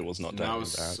 It was not No, it Damien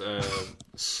was Barrett.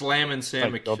 Slam and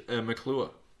Sam Thank God. McClure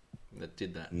that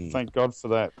did that. Thank God for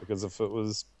that, because if it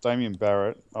was Damien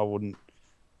Barrett, it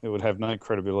would have no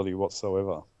credibility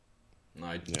whatsoever.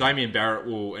 No, Damien Barrett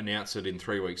will announce it in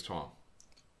 3 weeks' time.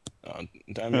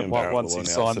 Damien Once Barrett will he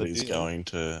announce signed that the he's deal. going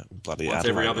to bloody Once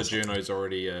Adelaide. every other journo's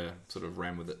already sort of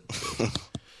ran with it.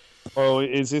 Well,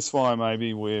 is this why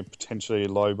maybe we're potentially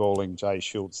lowballing Jay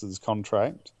Schultz's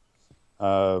contract,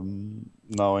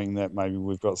 knowing that maybe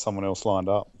we've got someone else lined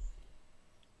up?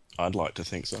 I'd like to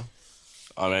think so.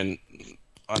 I mean,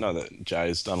 I know that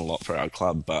Jay's done a lot for our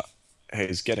club, but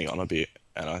he's getting on a bit,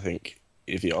 and I think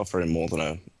if you offer him more than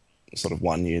a sort of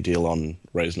 1 year deal on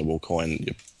reasonable coin,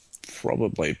 you're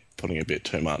probably putting a bit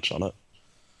too much on it.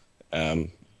 I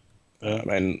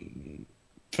mean,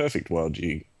 perfect world,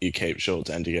 you keep Schultz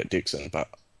and you get Dixon, but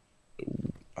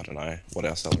I don't know what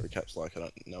our salary cap's like. I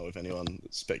don't know if anyone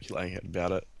that's speculating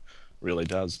about it really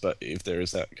does, but if there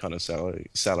is that kind of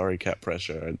salary cap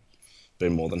pressure, I'd be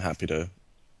more than happy to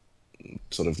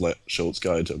sort of let Schultz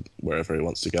go to wherever he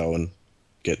wants to go and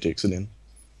get Dixon in.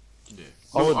 Yeah.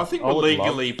 I I think would we're love-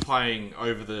 legally paying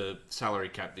over the salary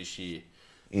cap this year.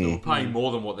 So we're paying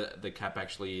more than what the cap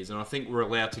actually is. And I think we're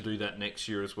allowed to do that next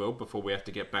year as well before we have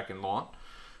to get back in line.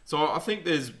 So I think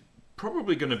there's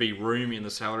probably going to be room in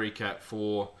the salary cap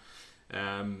for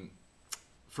a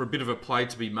bit of a play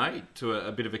to be made to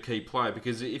a bit of a key player.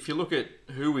 Because if you look at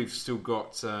who we've still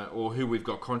got or who we've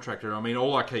got contracted, I mean,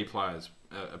 all our key players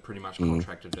are pretty much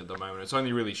contracted at the moment. It's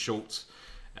only really Schultz,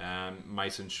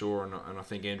 Mason Shaw, and I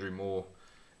think Andrew Moore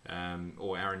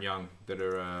or Aaron Young that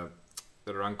are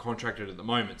uncontracted at the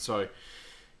moment. So,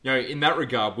 in that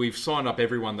regard, we've signed up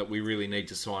everyone that we really need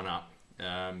to sign up.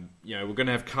 We're going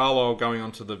to have Carlisle going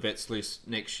onto the vets list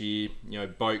next year.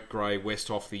 Boat, Gray,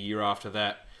 Westhoff the year after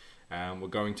that. We're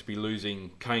going to be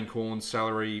losing Kane Corn's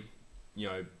salary.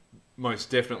 Most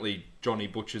definitely Johnny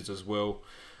Butcher's as well.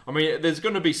 I mean, there's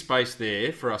going to be space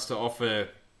there for us to offer,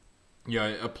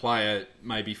 a player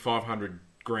maybe 500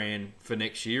 grand for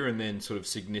next year, and then sort of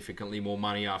significantly more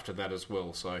money after that as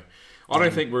well. So, I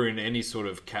don't think we're in any sort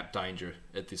of cap danger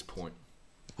at this point.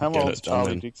 How Get old's it done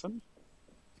Charlie then. Dixon?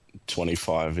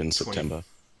 25 in September.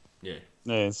 Yeah.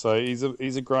 Yeah, so he's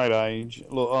a great age.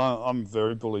 Look, I'm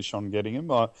very bullish on getting him.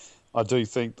 I do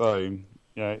think though,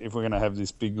 if we're going to have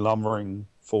this big lumbering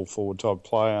full forward type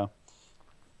player,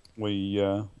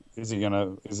 is it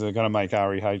going to make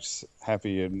REH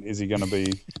happy, and is he going to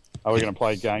be? Are we going to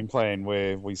play a game plan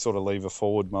where we sort of leave a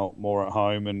forward more at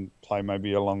home and play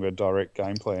maybe a longer direct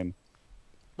game plan?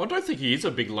 Well, I don't think he is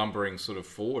a big lumbering sort of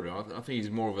forward. I think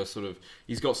he's more of a sort of...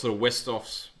 He's got sort of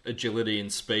Westhoff's agility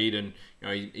and speed, and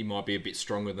he might be a bit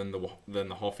stronger than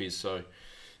the Hoff is. So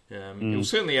he'll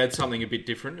certainly add something a bit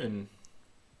different. And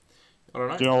I don't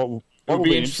know. Do you know what It would will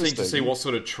be interesting to see interesting? what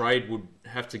sort of trade would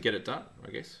have to get it done, I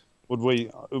guess. It would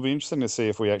be interesting to see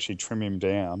if we actually trim him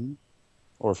down,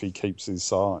 or if he keeps his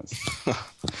size.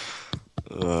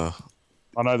 I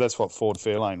know that's what Ford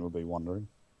Fairlane would be wondering.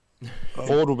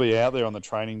 Ford will be out there on the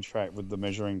training track with the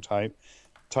measuring tape,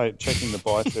 checking the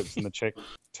biceps and the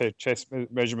chest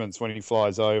measurements when he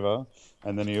flies over,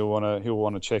 and then he'll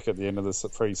want to check at the end of the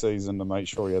pre-season to make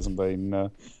sure he hasn't been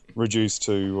reduced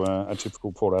to a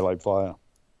typical Port Adelaide player.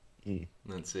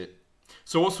 That's it.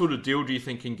 So what sort of deal do you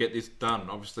think can get this done?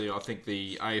 Obviously, I think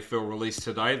the AFL released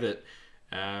today that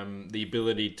the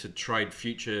ability to trade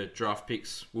future draft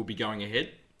picks will be going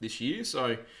ahead this year.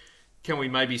 So can we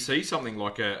maybe see something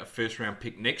like a first-round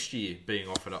pick next year being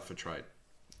offered up for trade?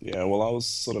 Yeah, well, I was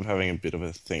sort of having a bit of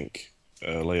a think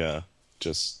earlier,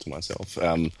 just to myself.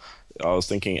 I was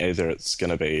thinking either it's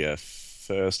going to be a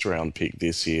first-round pick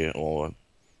this year or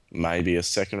maybe a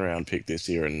second round pick this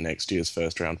year and next year's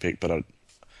first round pick. But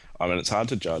I mean, it's hard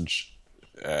to judge.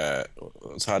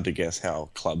 It's hard to guess how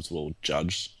clubs will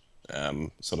judge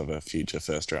sort of a future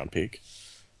first round pick,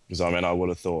 because I mean, I would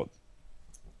have thought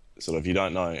sort of you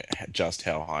don't know just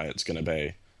how high it's going to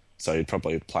be, so you'd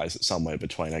probably place it somewhere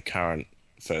between a current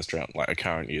first round, like a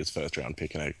current year's first round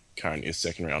pick, and a current year's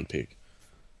second round pick.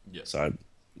 Yeah. So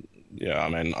yeah, I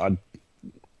mean,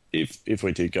 if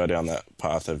we did go down that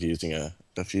path of using a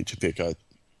future pick, I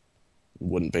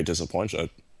wouldn't be disappointed. I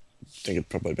think it'd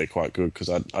probably be quite good, because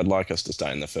I'd like us to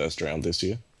stay in the first round this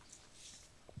year.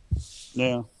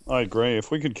 Yeah, I agree.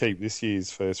 If we could keep this year's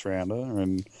first rounder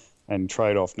and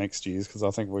trade off next year's, because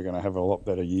I think we're going to have a lot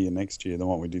better year next year than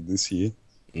what we did this year.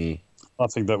 I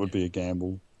think that would be a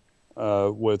gamble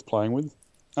worth playing with,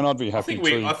 and I'd be happy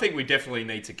I think we definitely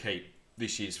need to keep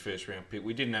this year's first round pick.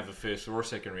 We didn't have a first or a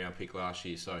second round pick last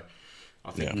year, so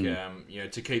I think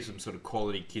to keep some sort of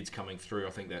quality kids coming through,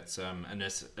 I think that's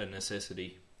a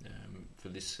necessity for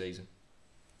this season.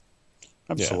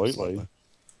 Absolutely.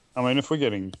 I mean, if we're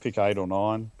getting pick 8 or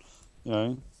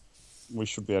 9, we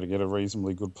should be able to get a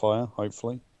reasonably good player,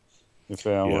 hopefully, if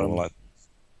our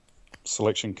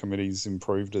selection committee's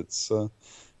improved its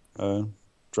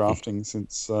drafting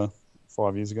since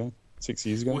 5 years ago, 6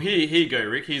 years ago. Well, here you go,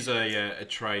 Rick. Here's a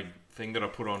trade thing that I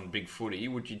put on Big Footy.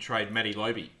 Would you trade Matty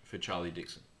Lobe for Charlie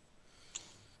Dixon?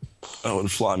 I would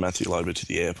fly Matthew Lobe to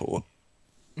the airport.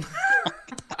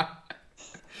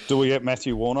 Do we get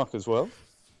Matthew Warnock as well?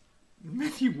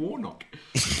 Matthew Warnock?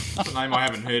 That's a name I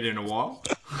haven't heard in a while.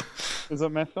 Is that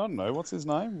Matthew? I don't know. What's his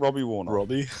name? Robbie Warnock.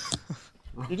 Robbie.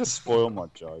 You just spoiled my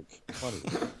joke.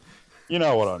 You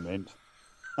know what I meant.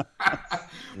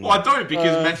 Well, I don't,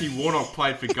 because Matthew Warnock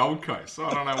played for Gold Coast, so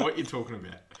I don't know what you're talking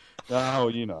about.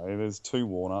 Oh, there's 2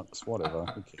 Warnocks, whatever.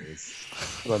 Who cares?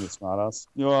 Don't be smart ass.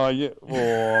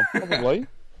 Or probably.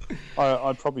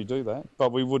 I'd probably do that,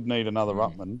 but we would need another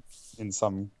ruckman in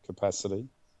some capacity.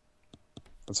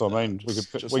 That's what I mean.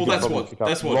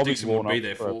 That's what Dixon would be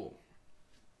there for.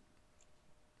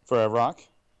 For our ruck?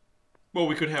 Well,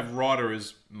 we could have Ryder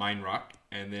as main ruck,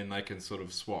 and then they can sort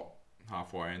of swap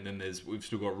halfway. And then we've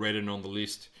still got Redden on the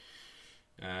list,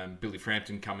 Billy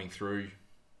Frampton coming through.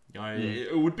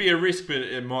 It would be a risk, but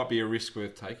it might be a risk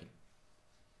worth taking.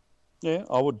 Yeah,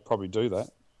 I would probably do that.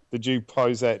 Did you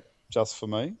pose that just for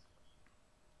me?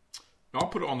 I'll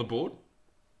put it on the board.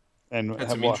 And had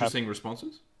some interesting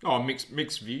responses. Oh,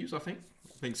 mixed views, I think.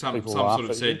 I think some sort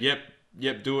of said, yep,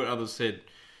 do it. Others said,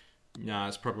 no,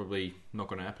 it's probably not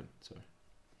going to happen. So,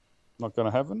 not going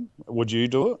to happen? Would you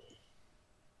do it?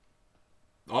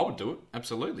 I would do it,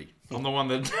 absolutely. I'm the one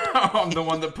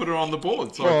that put it on the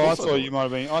board. So I thought you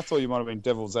might have been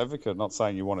devil's advocate, not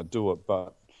saying you want to do it,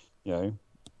 but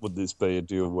would this be a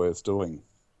deal worth doing?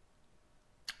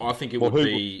 I think it would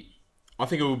be. I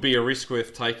think it would be a risk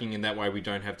worth taking, in that way we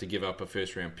don't have to give up a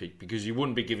first round pick, because you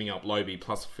wouldn't be giving up Lobe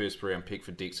plus a first round pick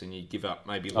for Dixon. You'd give up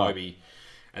maybe Lobe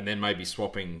and then maybe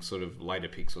swapping sort of later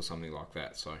picks or something like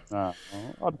that. So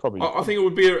I'd probably. I think it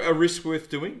would be a risk worth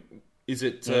doing. Is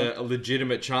it a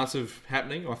legitimate chance of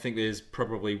happening? I think there's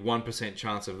probably 1%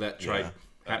 chance of that trade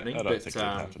happening. I don't think it'll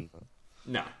happen. But...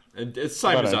 No, it's the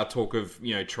same as our talk of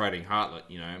trading Hartlett.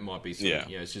 It might be sort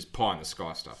of, it's just pie in the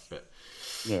sky stuff, but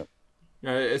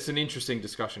it's an interesting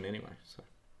discussion anyway. So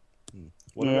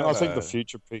I think the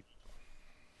future pick.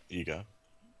 You go.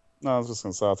 No, I was just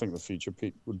going to say I think the future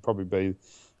pick would probably be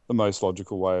the most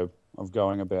logical way of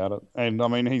going about it. And I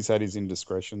mean, he's had his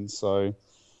indiscretions, so.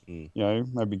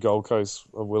 Maybe Gold Coast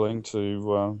are willing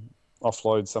to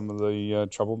offload some of the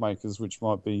troublemakers, which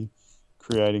might be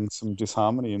creating some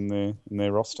disharmony in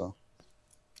their roster.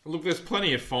 Look, there's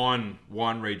plenty of fine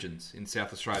wine regions in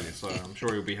South Australia, so I'm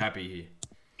sure you'll be happy here.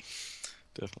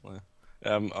 Definitely.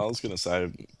 I was going to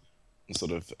say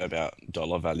sort of about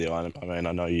dollar value. I mean,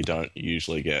 I know you don't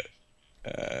usually get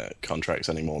contracts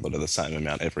anymore that are the same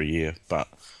amount every year, but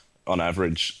on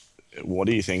average, what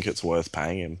do you think it's worth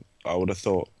paying him? I would have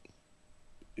thought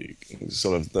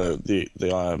sort of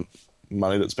the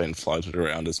money that's been floated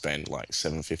around has been like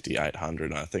 750,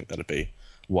 800, and I think that'd be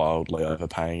wildly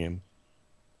overpaying him.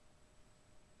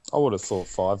 I would have thought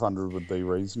 500 would be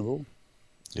reasonable.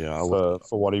 Yeah,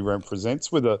 for what he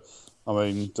represents. Are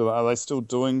they still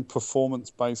doing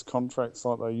performance-based contracts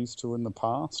like they used to in the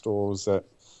past, or is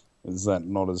that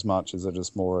not as much? Is it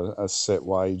just more a set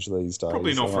wage these days?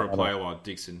 Probably not for a player like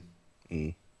Dixon.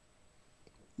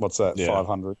 What's that?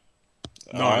 500.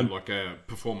 No, like a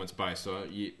performance-based. So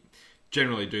you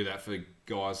generally do that for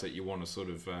guys that you want to sort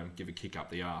of give a kick up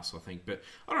the arse, I think. But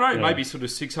I don't know, maybe sort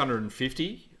of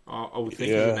 650. I would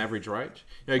think, Yeah. as an average rate.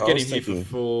 You know, I get was him here thinking-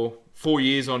 for 4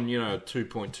 years on, you know, a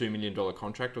 $2.2 million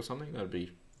contract or something. That'd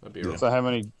be all right. So how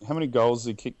many goals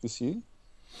did he kick this year?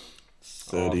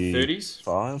 30s?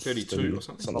 35, 32 or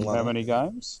something. From how many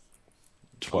games?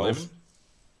 12.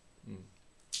 11?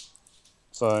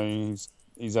 So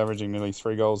he's averaging nearly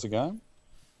 3 goals a game.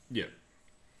 Yeah.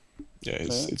 Yeah,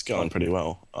 it's going pretty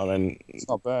well. I mean, It's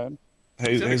not bad.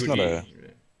 he's Had a good not year.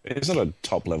 he's not a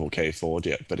top level key forward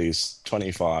yet, but he's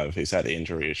 25. He's had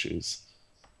injury issues.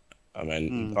 I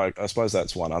mean, I suppose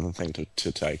that's one other thing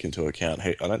to take into account.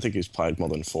 I don't think he's played more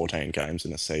than 14 games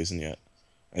in a season yet.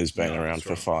 He's been No, around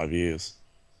that's for right. 5 years.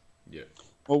 Yeah.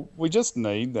 Well, we just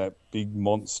need that big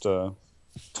monster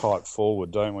type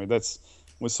forward, don't we?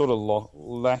 We're sort of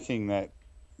lacking that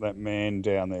man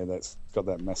down there that's got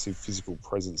that massive physical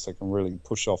presence that can really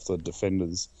push off the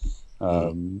defenders.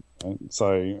 And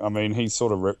so, I mean, he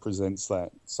sort of represents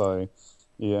that. So,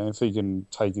 yeah, if he can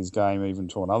take his game even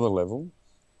to another level,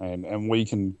 and we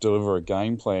can deliver a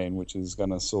game plan which is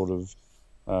going to sort of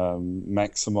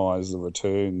maximise the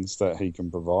returns that he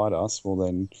can provide us, well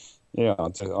then, yeah, I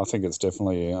think it's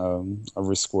definitely a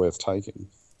risk worth taking.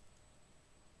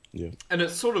 Yeah. And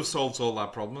it sort of solves all our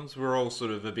problems. We're all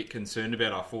sort of a bit concerned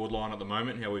about our forward line at the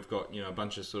moment, how we've got, you know, a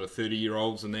bunch of sort of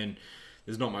 30-year-olds, and then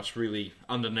there's not much really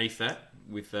underneath that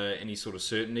with any sort of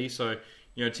certainty. So,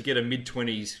 you know, to get a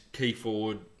mid-20s key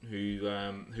forward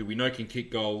who we know can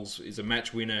kick goals, is a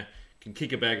match winner, can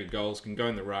kick a bag of goals, can go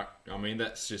in the ruck, I mean,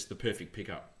 that's just the perfect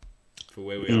pickup for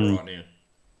where we are right now.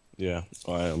 Yeah,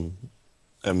 I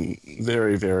am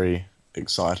very, very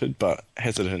excited, but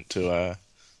hesitant to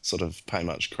sort of pay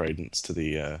much credence to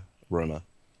the rumour.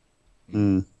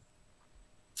 I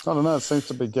don't know. It seems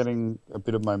to be getting a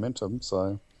bit of momentum,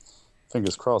 so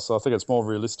fingers crossed. I think it's more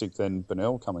realistic than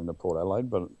Bennell coming to Port Adelaide,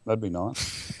 but that'd be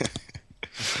nice.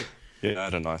 Yeah, I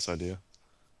had a nice idea.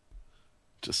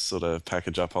 Just sort of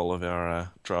package up all of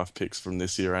our draft picks from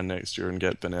this year and next year and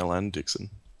get Bennell and Dixon.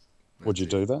 Would you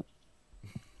do that?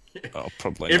 Oh,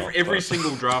 probably not. Every but-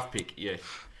 single draft pick, yeah.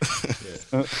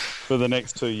 For the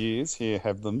next 2 years, here,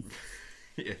 have them.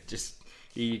 Yeah, just,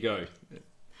 here you go.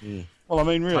 Well, I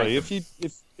mean, really, Take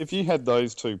if you had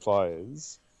those two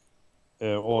players,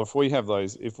 or if we have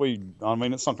those, I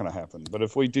mean, it's not going to happen, but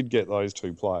if we did get those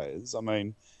two players, I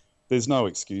mean, there's no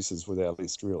excuses with our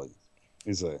list, really,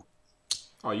 is there?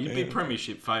 Oh, you'd be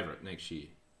premiership favourite next year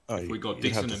Oh, if we got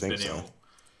you'd have Dixon to and think Bennell. so.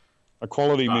 A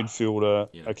quality But, midfielder,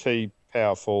 you know. a key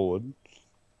power forward.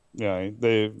 You know,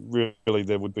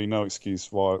 there would be no excuse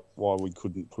why we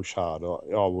couldn't push hard.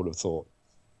 I would have thought.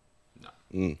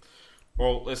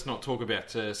 Well, let's not talk about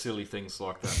silly things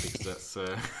like that, because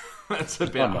that's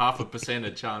about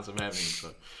 0.5% chance of happening. So,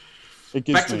 It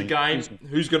gives back to the game.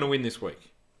 Who's going to win this week?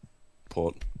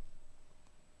 Port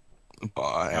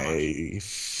by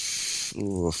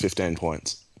 15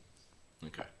 points.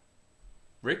 Okay,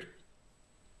 Rick.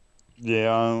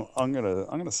 Yeah, I'm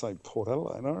gonna say Port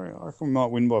Adelaide. I reckon we might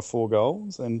win by 4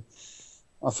 goals, and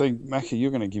I think Mackie,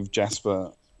 you're going to give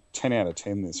Jasper 10 out of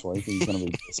 10 this week. He's going to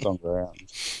be best on ground.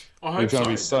 I hope He's so. gonna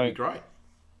be That'd be great.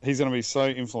 He's going to be so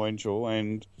influential,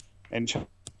 and Chad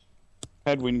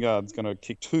Wingard's going to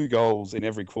kick 2 goals in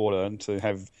every quarter, and to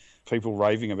have people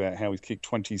raving about how he's kicked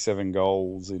 27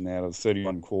 goals in out of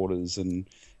 31 quarters and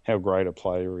how great a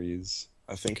player he is.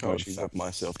 I think I would fab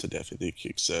myself to death if he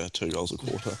kicks 2 goals a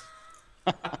quarter.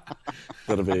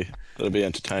 That'll be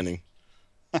entertaining.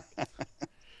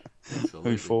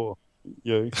 Absolutely. Who for?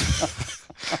 You.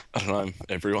 I don't know,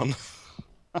 everyone.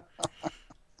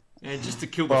 And just to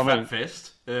kill the Well, I fat mean,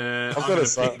 fest, I'm gotta going to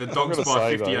say- pick the I've Dogs gotta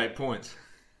by say, though- 58 points.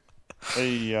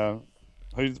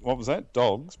 What was that?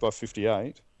 Dogs by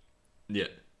 58. Yeah.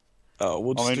 Oh,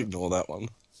 we'll just I mean- ignore that one.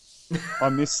 I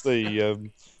missed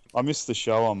the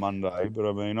show on Monday, but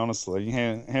I mean, honestly,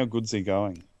 how good's he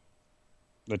going?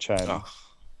 The Chad. Oh,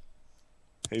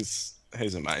 he's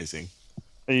amazing.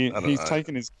 He's don't know.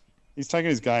 taken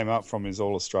his game up from his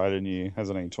All Australian year,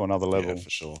 hasn't he, to another level? Yeah, for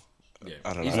sure. Yeah.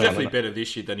 I don't He's know. definitely better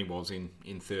this year than he was in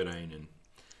 13, and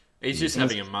he's just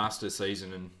having a master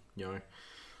season, and you know,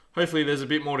 hopefully there's a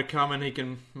bit more to come, and he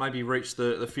can maybe reach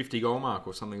the 50 goal mark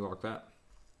or something like that.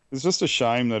 It's just a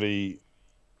shame that he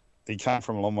came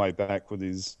from a long way back with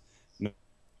his knee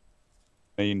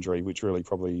injury, which really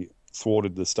probably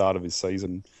thwarted the start of his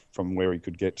season from where he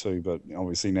could get to. But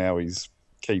obviously now he's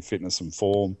key fitness and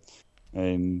form,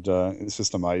 and it's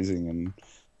just amazing. And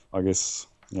I guess,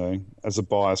 you know, as a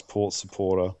biased Port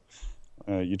supporter,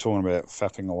 you're talking about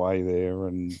fapping away there,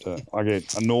 and I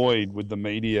get annoyed with the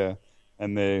media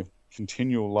and their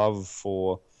continual love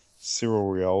for Cyril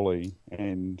Rioli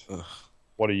and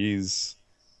what he is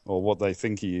or what they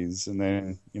think he is, and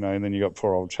then you got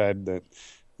poor old Chad that,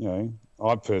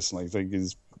 I personally think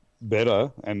is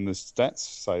better, and the stats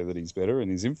say that he's better, and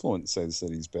his influence says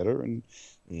that he's better, and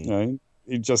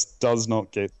he just does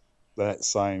not get that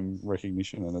same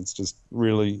recognition, and it's just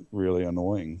really, really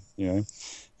annoying.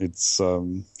 It's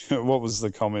what was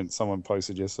the comment someone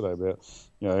posted yesterday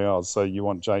about, so you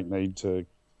want Jake Mead to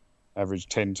average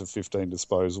 10 to 15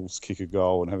 disposals, kick a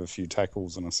goal, and have a few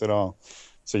tackles, and I said,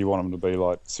 so you want him to be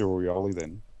like Cyril Rioli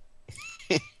then?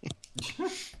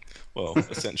 Well,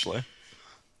 essentially.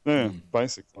 Yeah,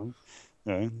 basically.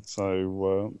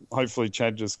 So hopefully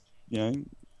Chad just,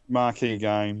 marquee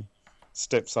game,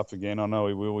 steps up again. I know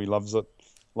he will. He loves it,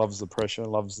 loves the pressure,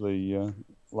 loves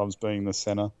being the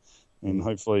centre, and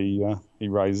hopefully he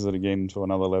raises it again to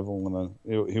another level,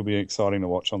 and he'll be exciting to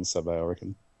watch on Saturday, I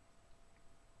reckon.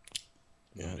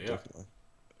 Yeah, definitely.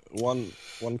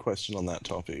 One question on that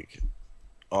topic.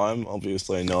 I'm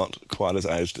obviously not quite as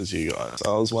aged as you guys.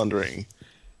 I was wondering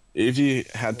if you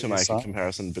had to make a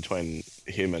comparison between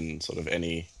him and sort of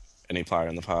any player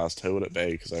in the past, who would it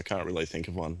be? Because I can't really think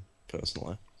of one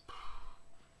personally.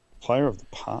 Player of the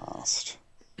past.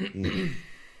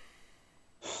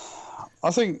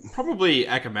 I think probably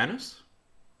Ackermanis.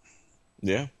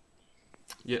 Yeah.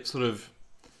 Yeah, sort of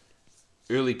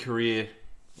early career,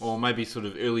 or maybe sort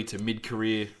of early to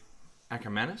mid-career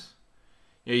Ackermanis.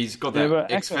 Yeah, he's got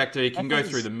that X factor. He can go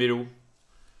through the middle.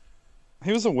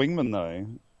 He was a wingman though.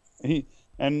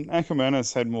 And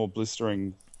Ackermanis had more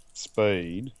blistering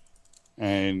speed,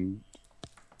 and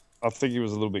I think he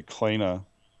was a little bit cleaner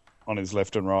on his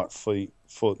left and right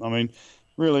foot. I mean,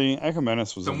 really,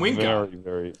 Ackermanis was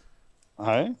very.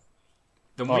 Hey,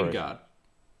 the wing guard.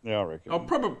 Yeah, I reckon. Oh,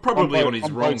 probably on his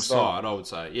wrong side, I would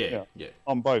say. Yeah.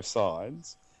 On both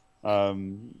sides. I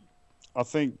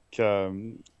think.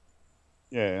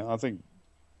 I think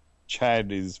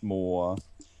Chad has more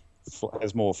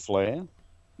flair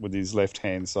with his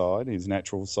left-hand side, his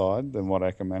natural side, than what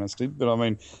Ackermanis did. But I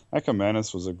mean,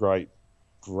 Ackermanis was a great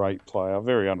player,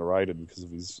 very underrated because of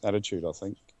his attitude, I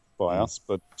think, by us.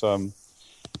 But I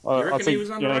think he was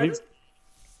underrated.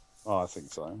 I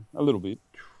think so, a little bit.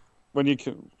 When you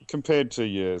compared to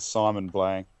your Simon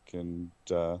Black and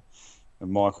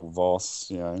Michael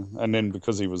Voss, and then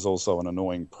because he was also an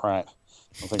annoying prat,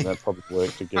 I think that probably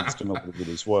worked against him a little bit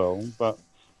as well. But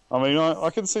I mean, I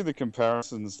can see the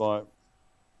comparisons like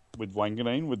with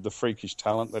Wanganeen, with the freakish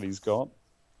talent that he's got,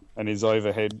 and his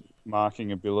overhead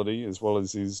marking ability, as well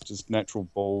as his just natural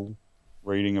ball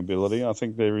reading ability. I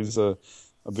think there is a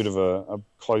bit of a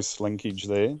close linkage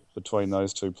there between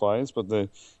those two players, but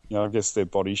I guess their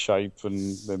body shape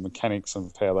and their mechanics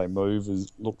of how they move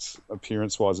looks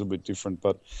appearance-wise a bit different.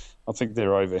 But I think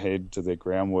their overhead to their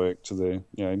groundwork to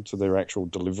their actual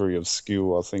delivery of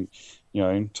skill, I think,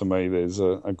 to me, there's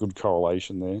a good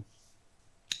correlation there.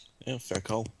 Yeah, fair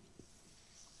call.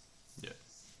 Yeah,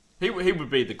 he would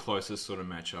be the closest sort of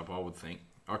matchup, I would think.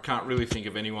 I can't really think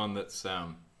of anyone that's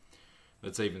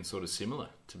even sort of similar,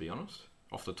 to be honest,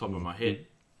 off the top of my head.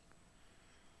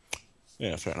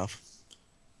 Yeah, fair enough.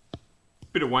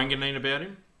 Bit of Wanganeen about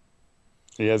him.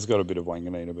 He has got a bit of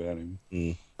Wanganeen about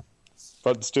him.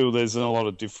 But still, there's a lot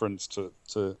of difference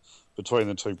to between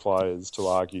the two players to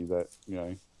argue that,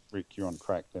 Rick, you're on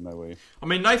crack, then are we? I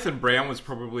mean, Nathan Brown was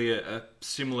probably a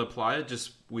similar player,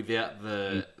 just without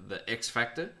the X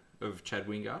factor of Chad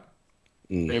Wingard.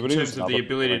 In terms of the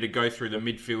ability to go through the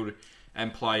midfield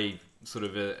and play sort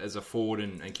of as a forward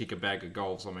and kick a bag of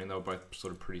goals. I mean, they were both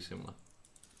sort of pretty similar.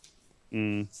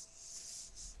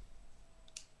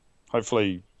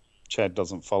 Hopefully, Chad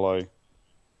doesn't follow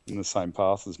in the same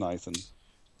path as Nathan.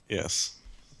 Yes.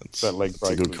 That leg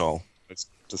break. It's a good call. It's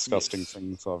disgusting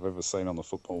things I've ever seen on the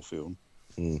football field.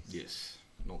 Yes,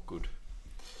 not good.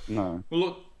 No. Well,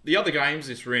 look, the other games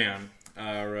this round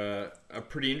are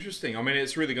pretty interesting. I mean,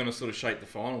 it's really going to sort of shape the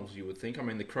finals, you would think. I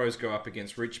mean, the Crows go up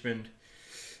against Richmond.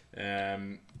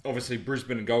 Obviously,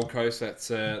 Brisbane and Gold Coast,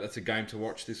 that's a game to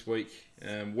watch this week.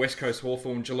 West Coast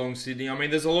Hawthorn, Geelong, Sydney. I mean,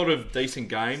 there's a lot of decent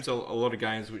games, a lot of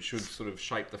games which should sort of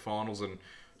shape the finals and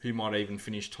who might even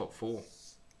finish top four.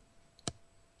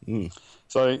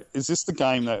 So is this the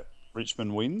game that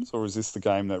Richmond wins, or is this the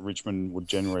game that Richmond would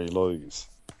generally lose?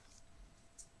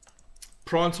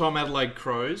 Primetime Adelaide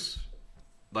Crows,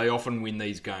 they often win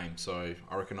these games, so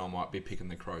I reckon I might be picking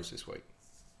the Crows this week.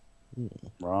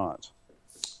 Right.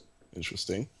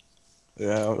 Interesting.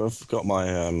 Yeah, I've got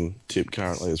my tip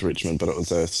currently as Richmond, but it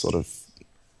was a sort of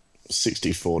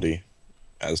 60-40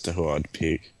 as to who I'd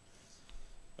pick.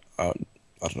 I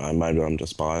don't know, maybe I'm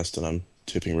just biased and I'm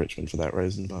tipping Richmond for that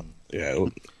reason, but yeah,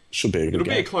 it should be a good game.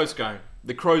 It'll be a close game.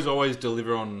 The Crows always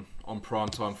deliver on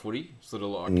primetime footy, sort of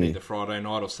like either Friday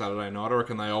night or Saturday night. I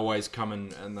reckon they always come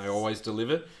and they always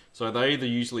deliver. So they either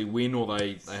usually win or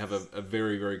they have a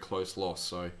very, very close loss.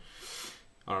 So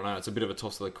I don't know. It's a bit of a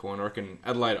toss of the coin. I reckon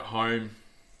Adelaide at home,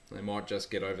 they might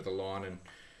just get over the line. And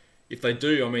if they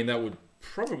do, I mean, that would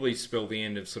probably spell the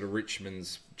end of sort of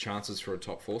Richmond's chances for a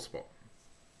top 4 spot.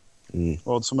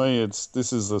 Well, to me,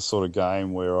 this is the sort of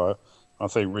game where I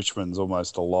think Richmond's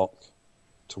almost a lock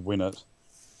to win it,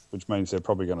 which means they're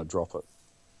probably going to drop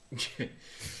it.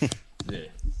 Yeah,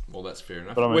 well, that's fair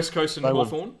enough. But I mean, West Coast and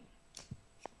Hawthorn?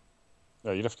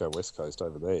 No, you'd have to go West Coast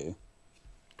over there.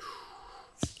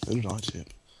 Who did I tip?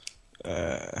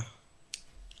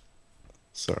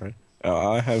 Sorry.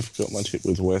 I have got my tip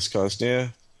with West Coast. Yeah,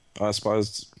 I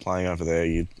suppose playing over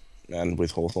there, and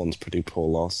with Hawthorn's pretty poor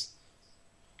loss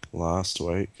last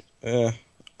week. I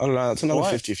don't know. It's another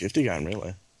 50-50 game,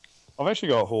 really. I've actually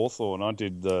got Hawthorn. I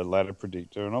did the ladder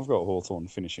predictor, and I've got Hawthorn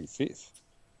finishing 5th.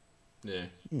 Yeah.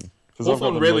 Hawthorn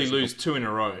Hawthorn really lose 2 in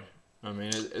a row. I mean,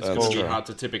 it's going to be hard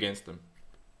to tip against them.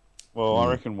 Well, I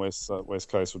reckon West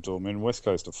Coast will do them. I mean, West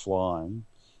Coast are flying,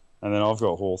 and then I've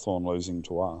got Hawthorn losing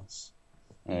to us.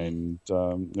 And,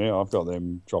 I've got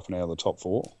them dropping out of the top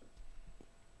 4.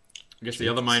 I guess the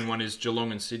other main one is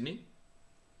Geelong and Sydney.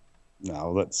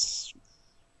 No, that's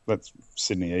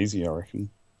Sydney easy, I reckon.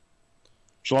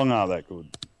 Geelong aren't that good.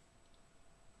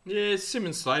 Yeah, it's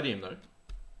Simmons Stadium, though.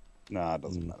 No, it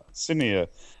doesn't matter. Sydney are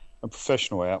a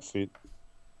professional outfit.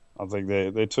 I think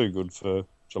they're too good for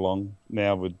Geelong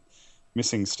now with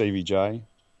missing Stevie J.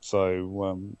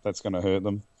 So that's going to hurt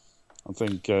them. I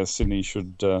think Sydney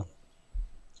should...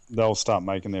 they'll start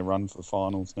making their run for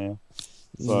finals now.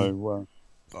 So...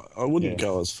 I wouldn't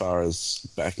go as far as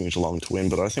backing Geelong to win,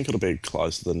 but I think it'll be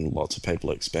closer than lots of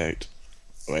people expect.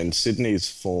 I mean, Sydney's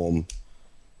form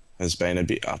has been a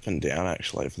bit up and down,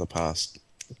 actually, for the past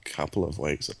couple of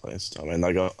weeks at least. I mean,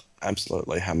 they got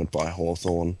absolutely hammered by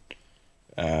Hawthorn.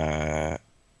 They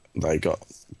got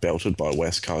belted by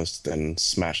West Coast, then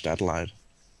smashed Adelaide.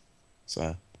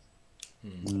 So,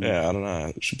 yeah, I don't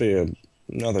know. It should be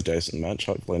another decent match.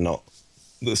 Hopefully not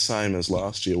the same as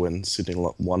last year when Sydney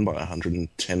won by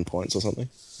 110 points or something.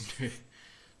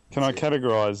 Can I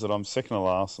categorise that I'm second to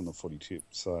last on the footy tip?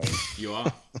 So You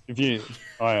are.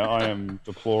 I am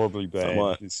deplorably bad.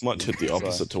 I might tip the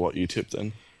opposite to what you tipped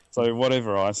then. So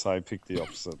whatever I say, pick the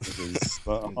opposite because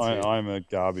I'm a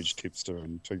garbage tipster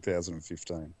in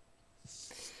 2015.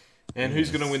 And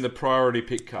who's going to win the Priority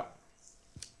Pick Cup?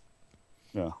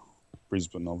 Yeah,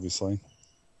 Brisbane, obviously.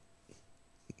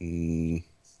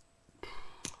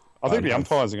 I think the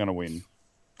umpires are going to win.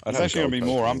 There's actually going to be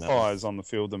more umpires on the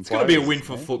field than players. It's going to be a win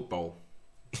for football,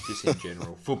 just in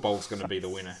general. Football's going to be the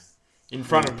winner. In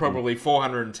front of probably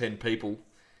 410 people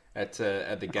at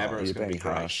the Gabba, it's going to be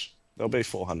harsh. There'll be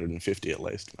 450 at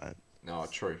least, mate. No,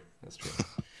 true. That's true.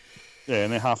 Yeah,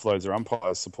 and they're half loads of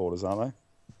umpires supporters, aren't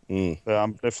they?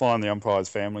 They're flying the umpires'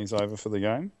 families over for the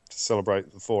game to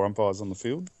celebrate the 4 umpires on the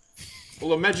field.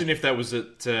 Well, imagine if that was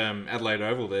at Adelaide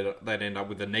Oval, they'd end up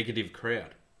with a negative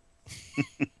crowd.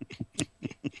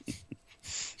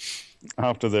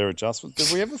 After their adjustments.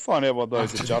 Did we ever find out what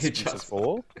those adjustments are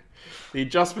for? The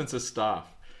adjustments are staff.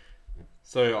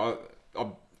 So I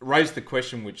raised the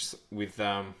question with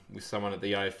someone at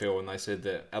the AFL, and they said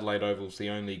that Adelaide Oval is the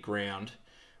only ground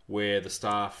where the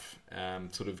staff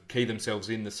sort of key themselves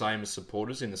in the same as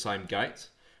supporters in the same gates.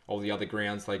 All the other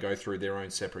grounds, they go through their own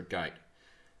separate gate.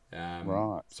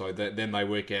 Right. So then they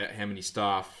work out how many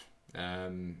staff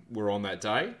were on that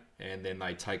day, and then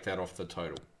they take that off the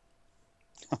total.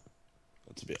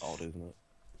 That's a bit odd, isn't it?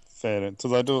 Fair. Do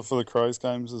they do it for the Crows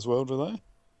games as well, do they?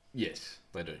 Yes,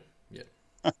 they do. Yeah.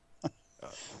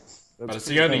 But it's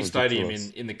the only stadium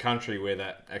in the country where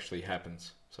that actually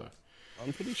happens. So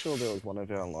I'm pretty sure there was one of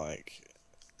our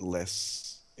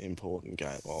less important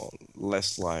games, or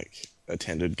less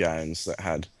attended games that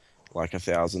had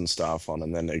 1,000 staff on,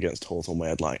 and then against Hawthorn we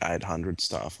had 800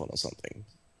 staff on or something.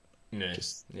 Yeah,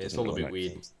 it's all a bit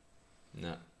weird. Sense.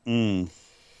 No.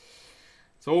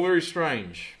 It's all very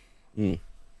strange.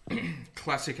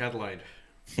 Classic Adelaide,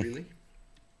 really.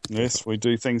 Yes, we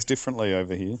do things differently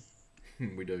over here.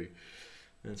 We do.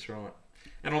 That's right.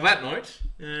 And on that note,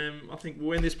 I think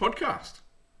we'll end this podcast.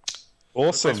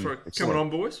 Awesome. Thanks for coming on,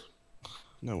 boys.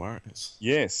 No worries.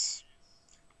 Yes.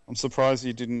 I'm surprised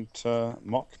you didn't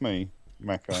mock me,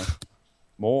 Mako,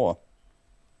 more.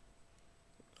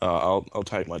 I'll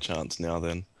take my chance now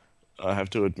then. I have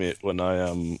to admit, when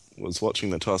I was watching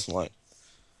the toss, I'm like,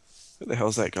 who the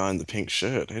hell's that guy in the pink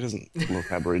shirt? He doesn't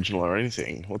look Aboriginal or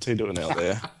anything. What's he doing out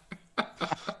there?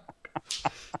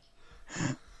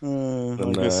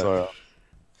 I guess so.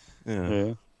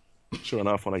 Yeah. Sure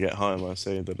enough, when I get home, I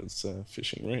see that it's a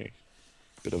fishing rig.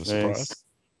 Bit of a surprise.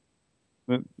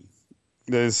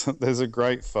 There's a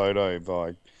great photo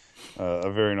by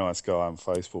a very nice guy on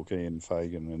Facebook, Ian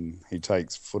Fagan, and he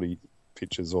takes footy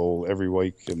pictures every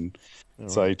week, and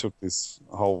so he took this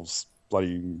whole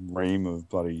bloody ream of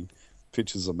bloody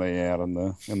pictures of me out in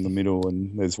the middle,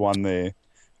 and there's one there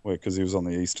where, because he was on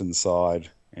the eastern side,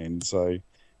 and so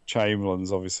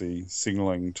Chamberlain's obviously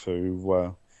signalling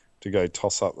to go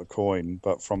toss up the coin,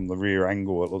 but from the rear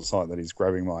angle it looks like that he's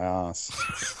grabbing my ass,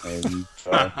 and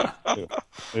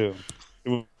it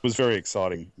was a very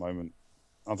exciting moment.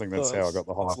 I think that's how I got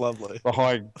lovely.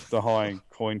 the high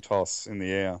coin toss in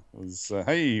the air. It was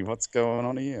hey, what's going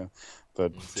on here?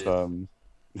 But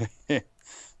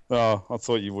oh, I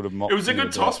thought you would have mocked. It was a me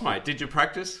good toss, mate. Did you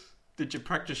practice? Did you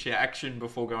practice your action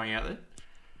before going out there?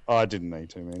 I didn't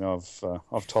need to. I mean,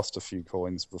 I've tossed a few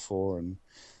coins before and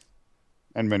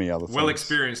many other things. Well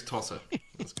experienced tosser.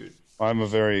 That's good. I'm a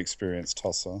very experienced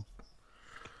tosser.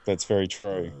 That's very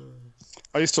true.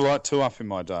 I used to like 2-up in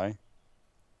my day.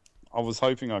 I was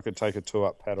hoping I could take a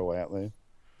 2-up paddle out there.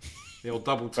 The old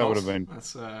double toss. That would have been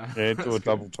do a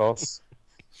double toss.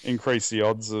 Increase the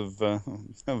odds of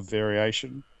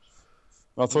variation.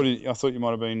 I thought you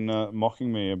might have been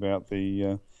mocking me about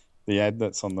the ad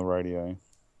that's on the radio.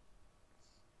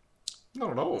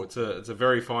 Not at all. It's a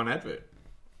very fine advert.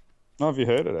 Oh, have you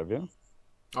heard it? Have you?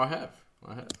 I have.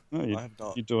 I No, have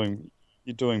not.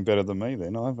 You're doing better than me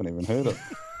then. I haven't even heard it.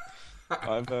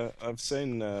 I've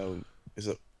seen. Is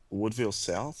it Woodville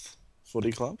South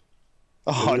Footy Club?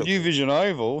 Oh, New Vision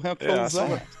Oval. How cool is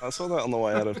that? I saw that on the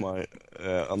way out of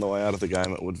the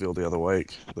game at Woodville the other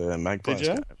week. The Magpies Did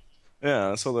you? game.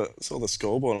 Yeah, I saw the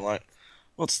scoreboard and I'm like,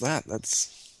 what's that?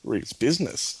 That's Rick's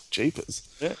business. Jeepers.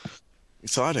 Yeah.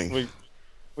 Exciting.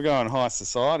 We're going high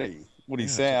society. Woody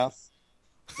South.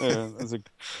 There's a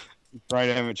great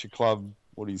amateur club,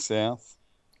 Woody South.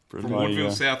 From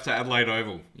Woodville South to Adelaide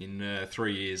Oval in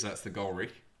 3 years. That's the goal,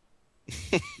 Rick.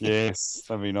 Yes,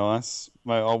 that'd be nice.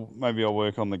 Maybe I'll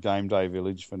work on the game day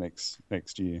village for next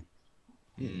year.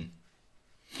 The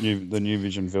New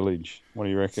Vision Village. What do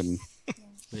you reckon?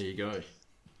 There you go.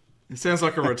 It sounds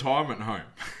like a retirement home.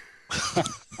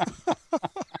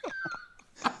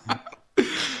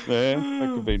 Yeah,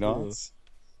 that could be nice.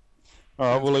 All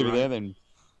right, we'll leave it there then.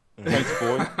 Thanks,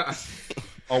 boy.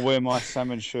 I'll wear my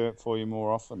salmon shirt for you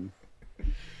more often.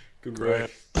 Good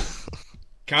work.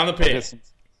 Can't the pair.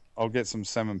 I'll get some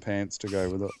salmon pants to go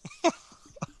with it.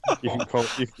 You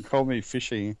can call me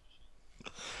Fishy.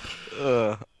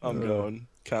 I'm going.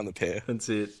 Can't the pair. That's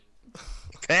it.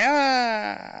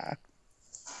 Power!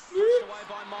 Away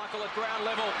by Michael at ground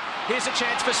level. Here's a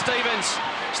chance for Stevens.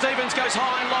 Stevens goes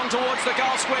high and long towards the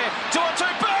goal square. 2-on-2,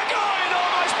 Burgoyne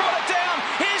almost brought it down.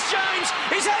 Here's James.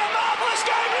 He's had a marvellous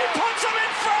game. He puts him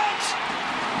in front.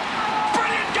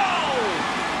 Brilliant goal.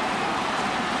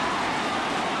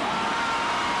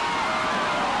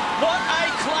 What a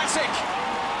classic.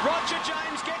 Roger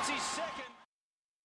James gets his second.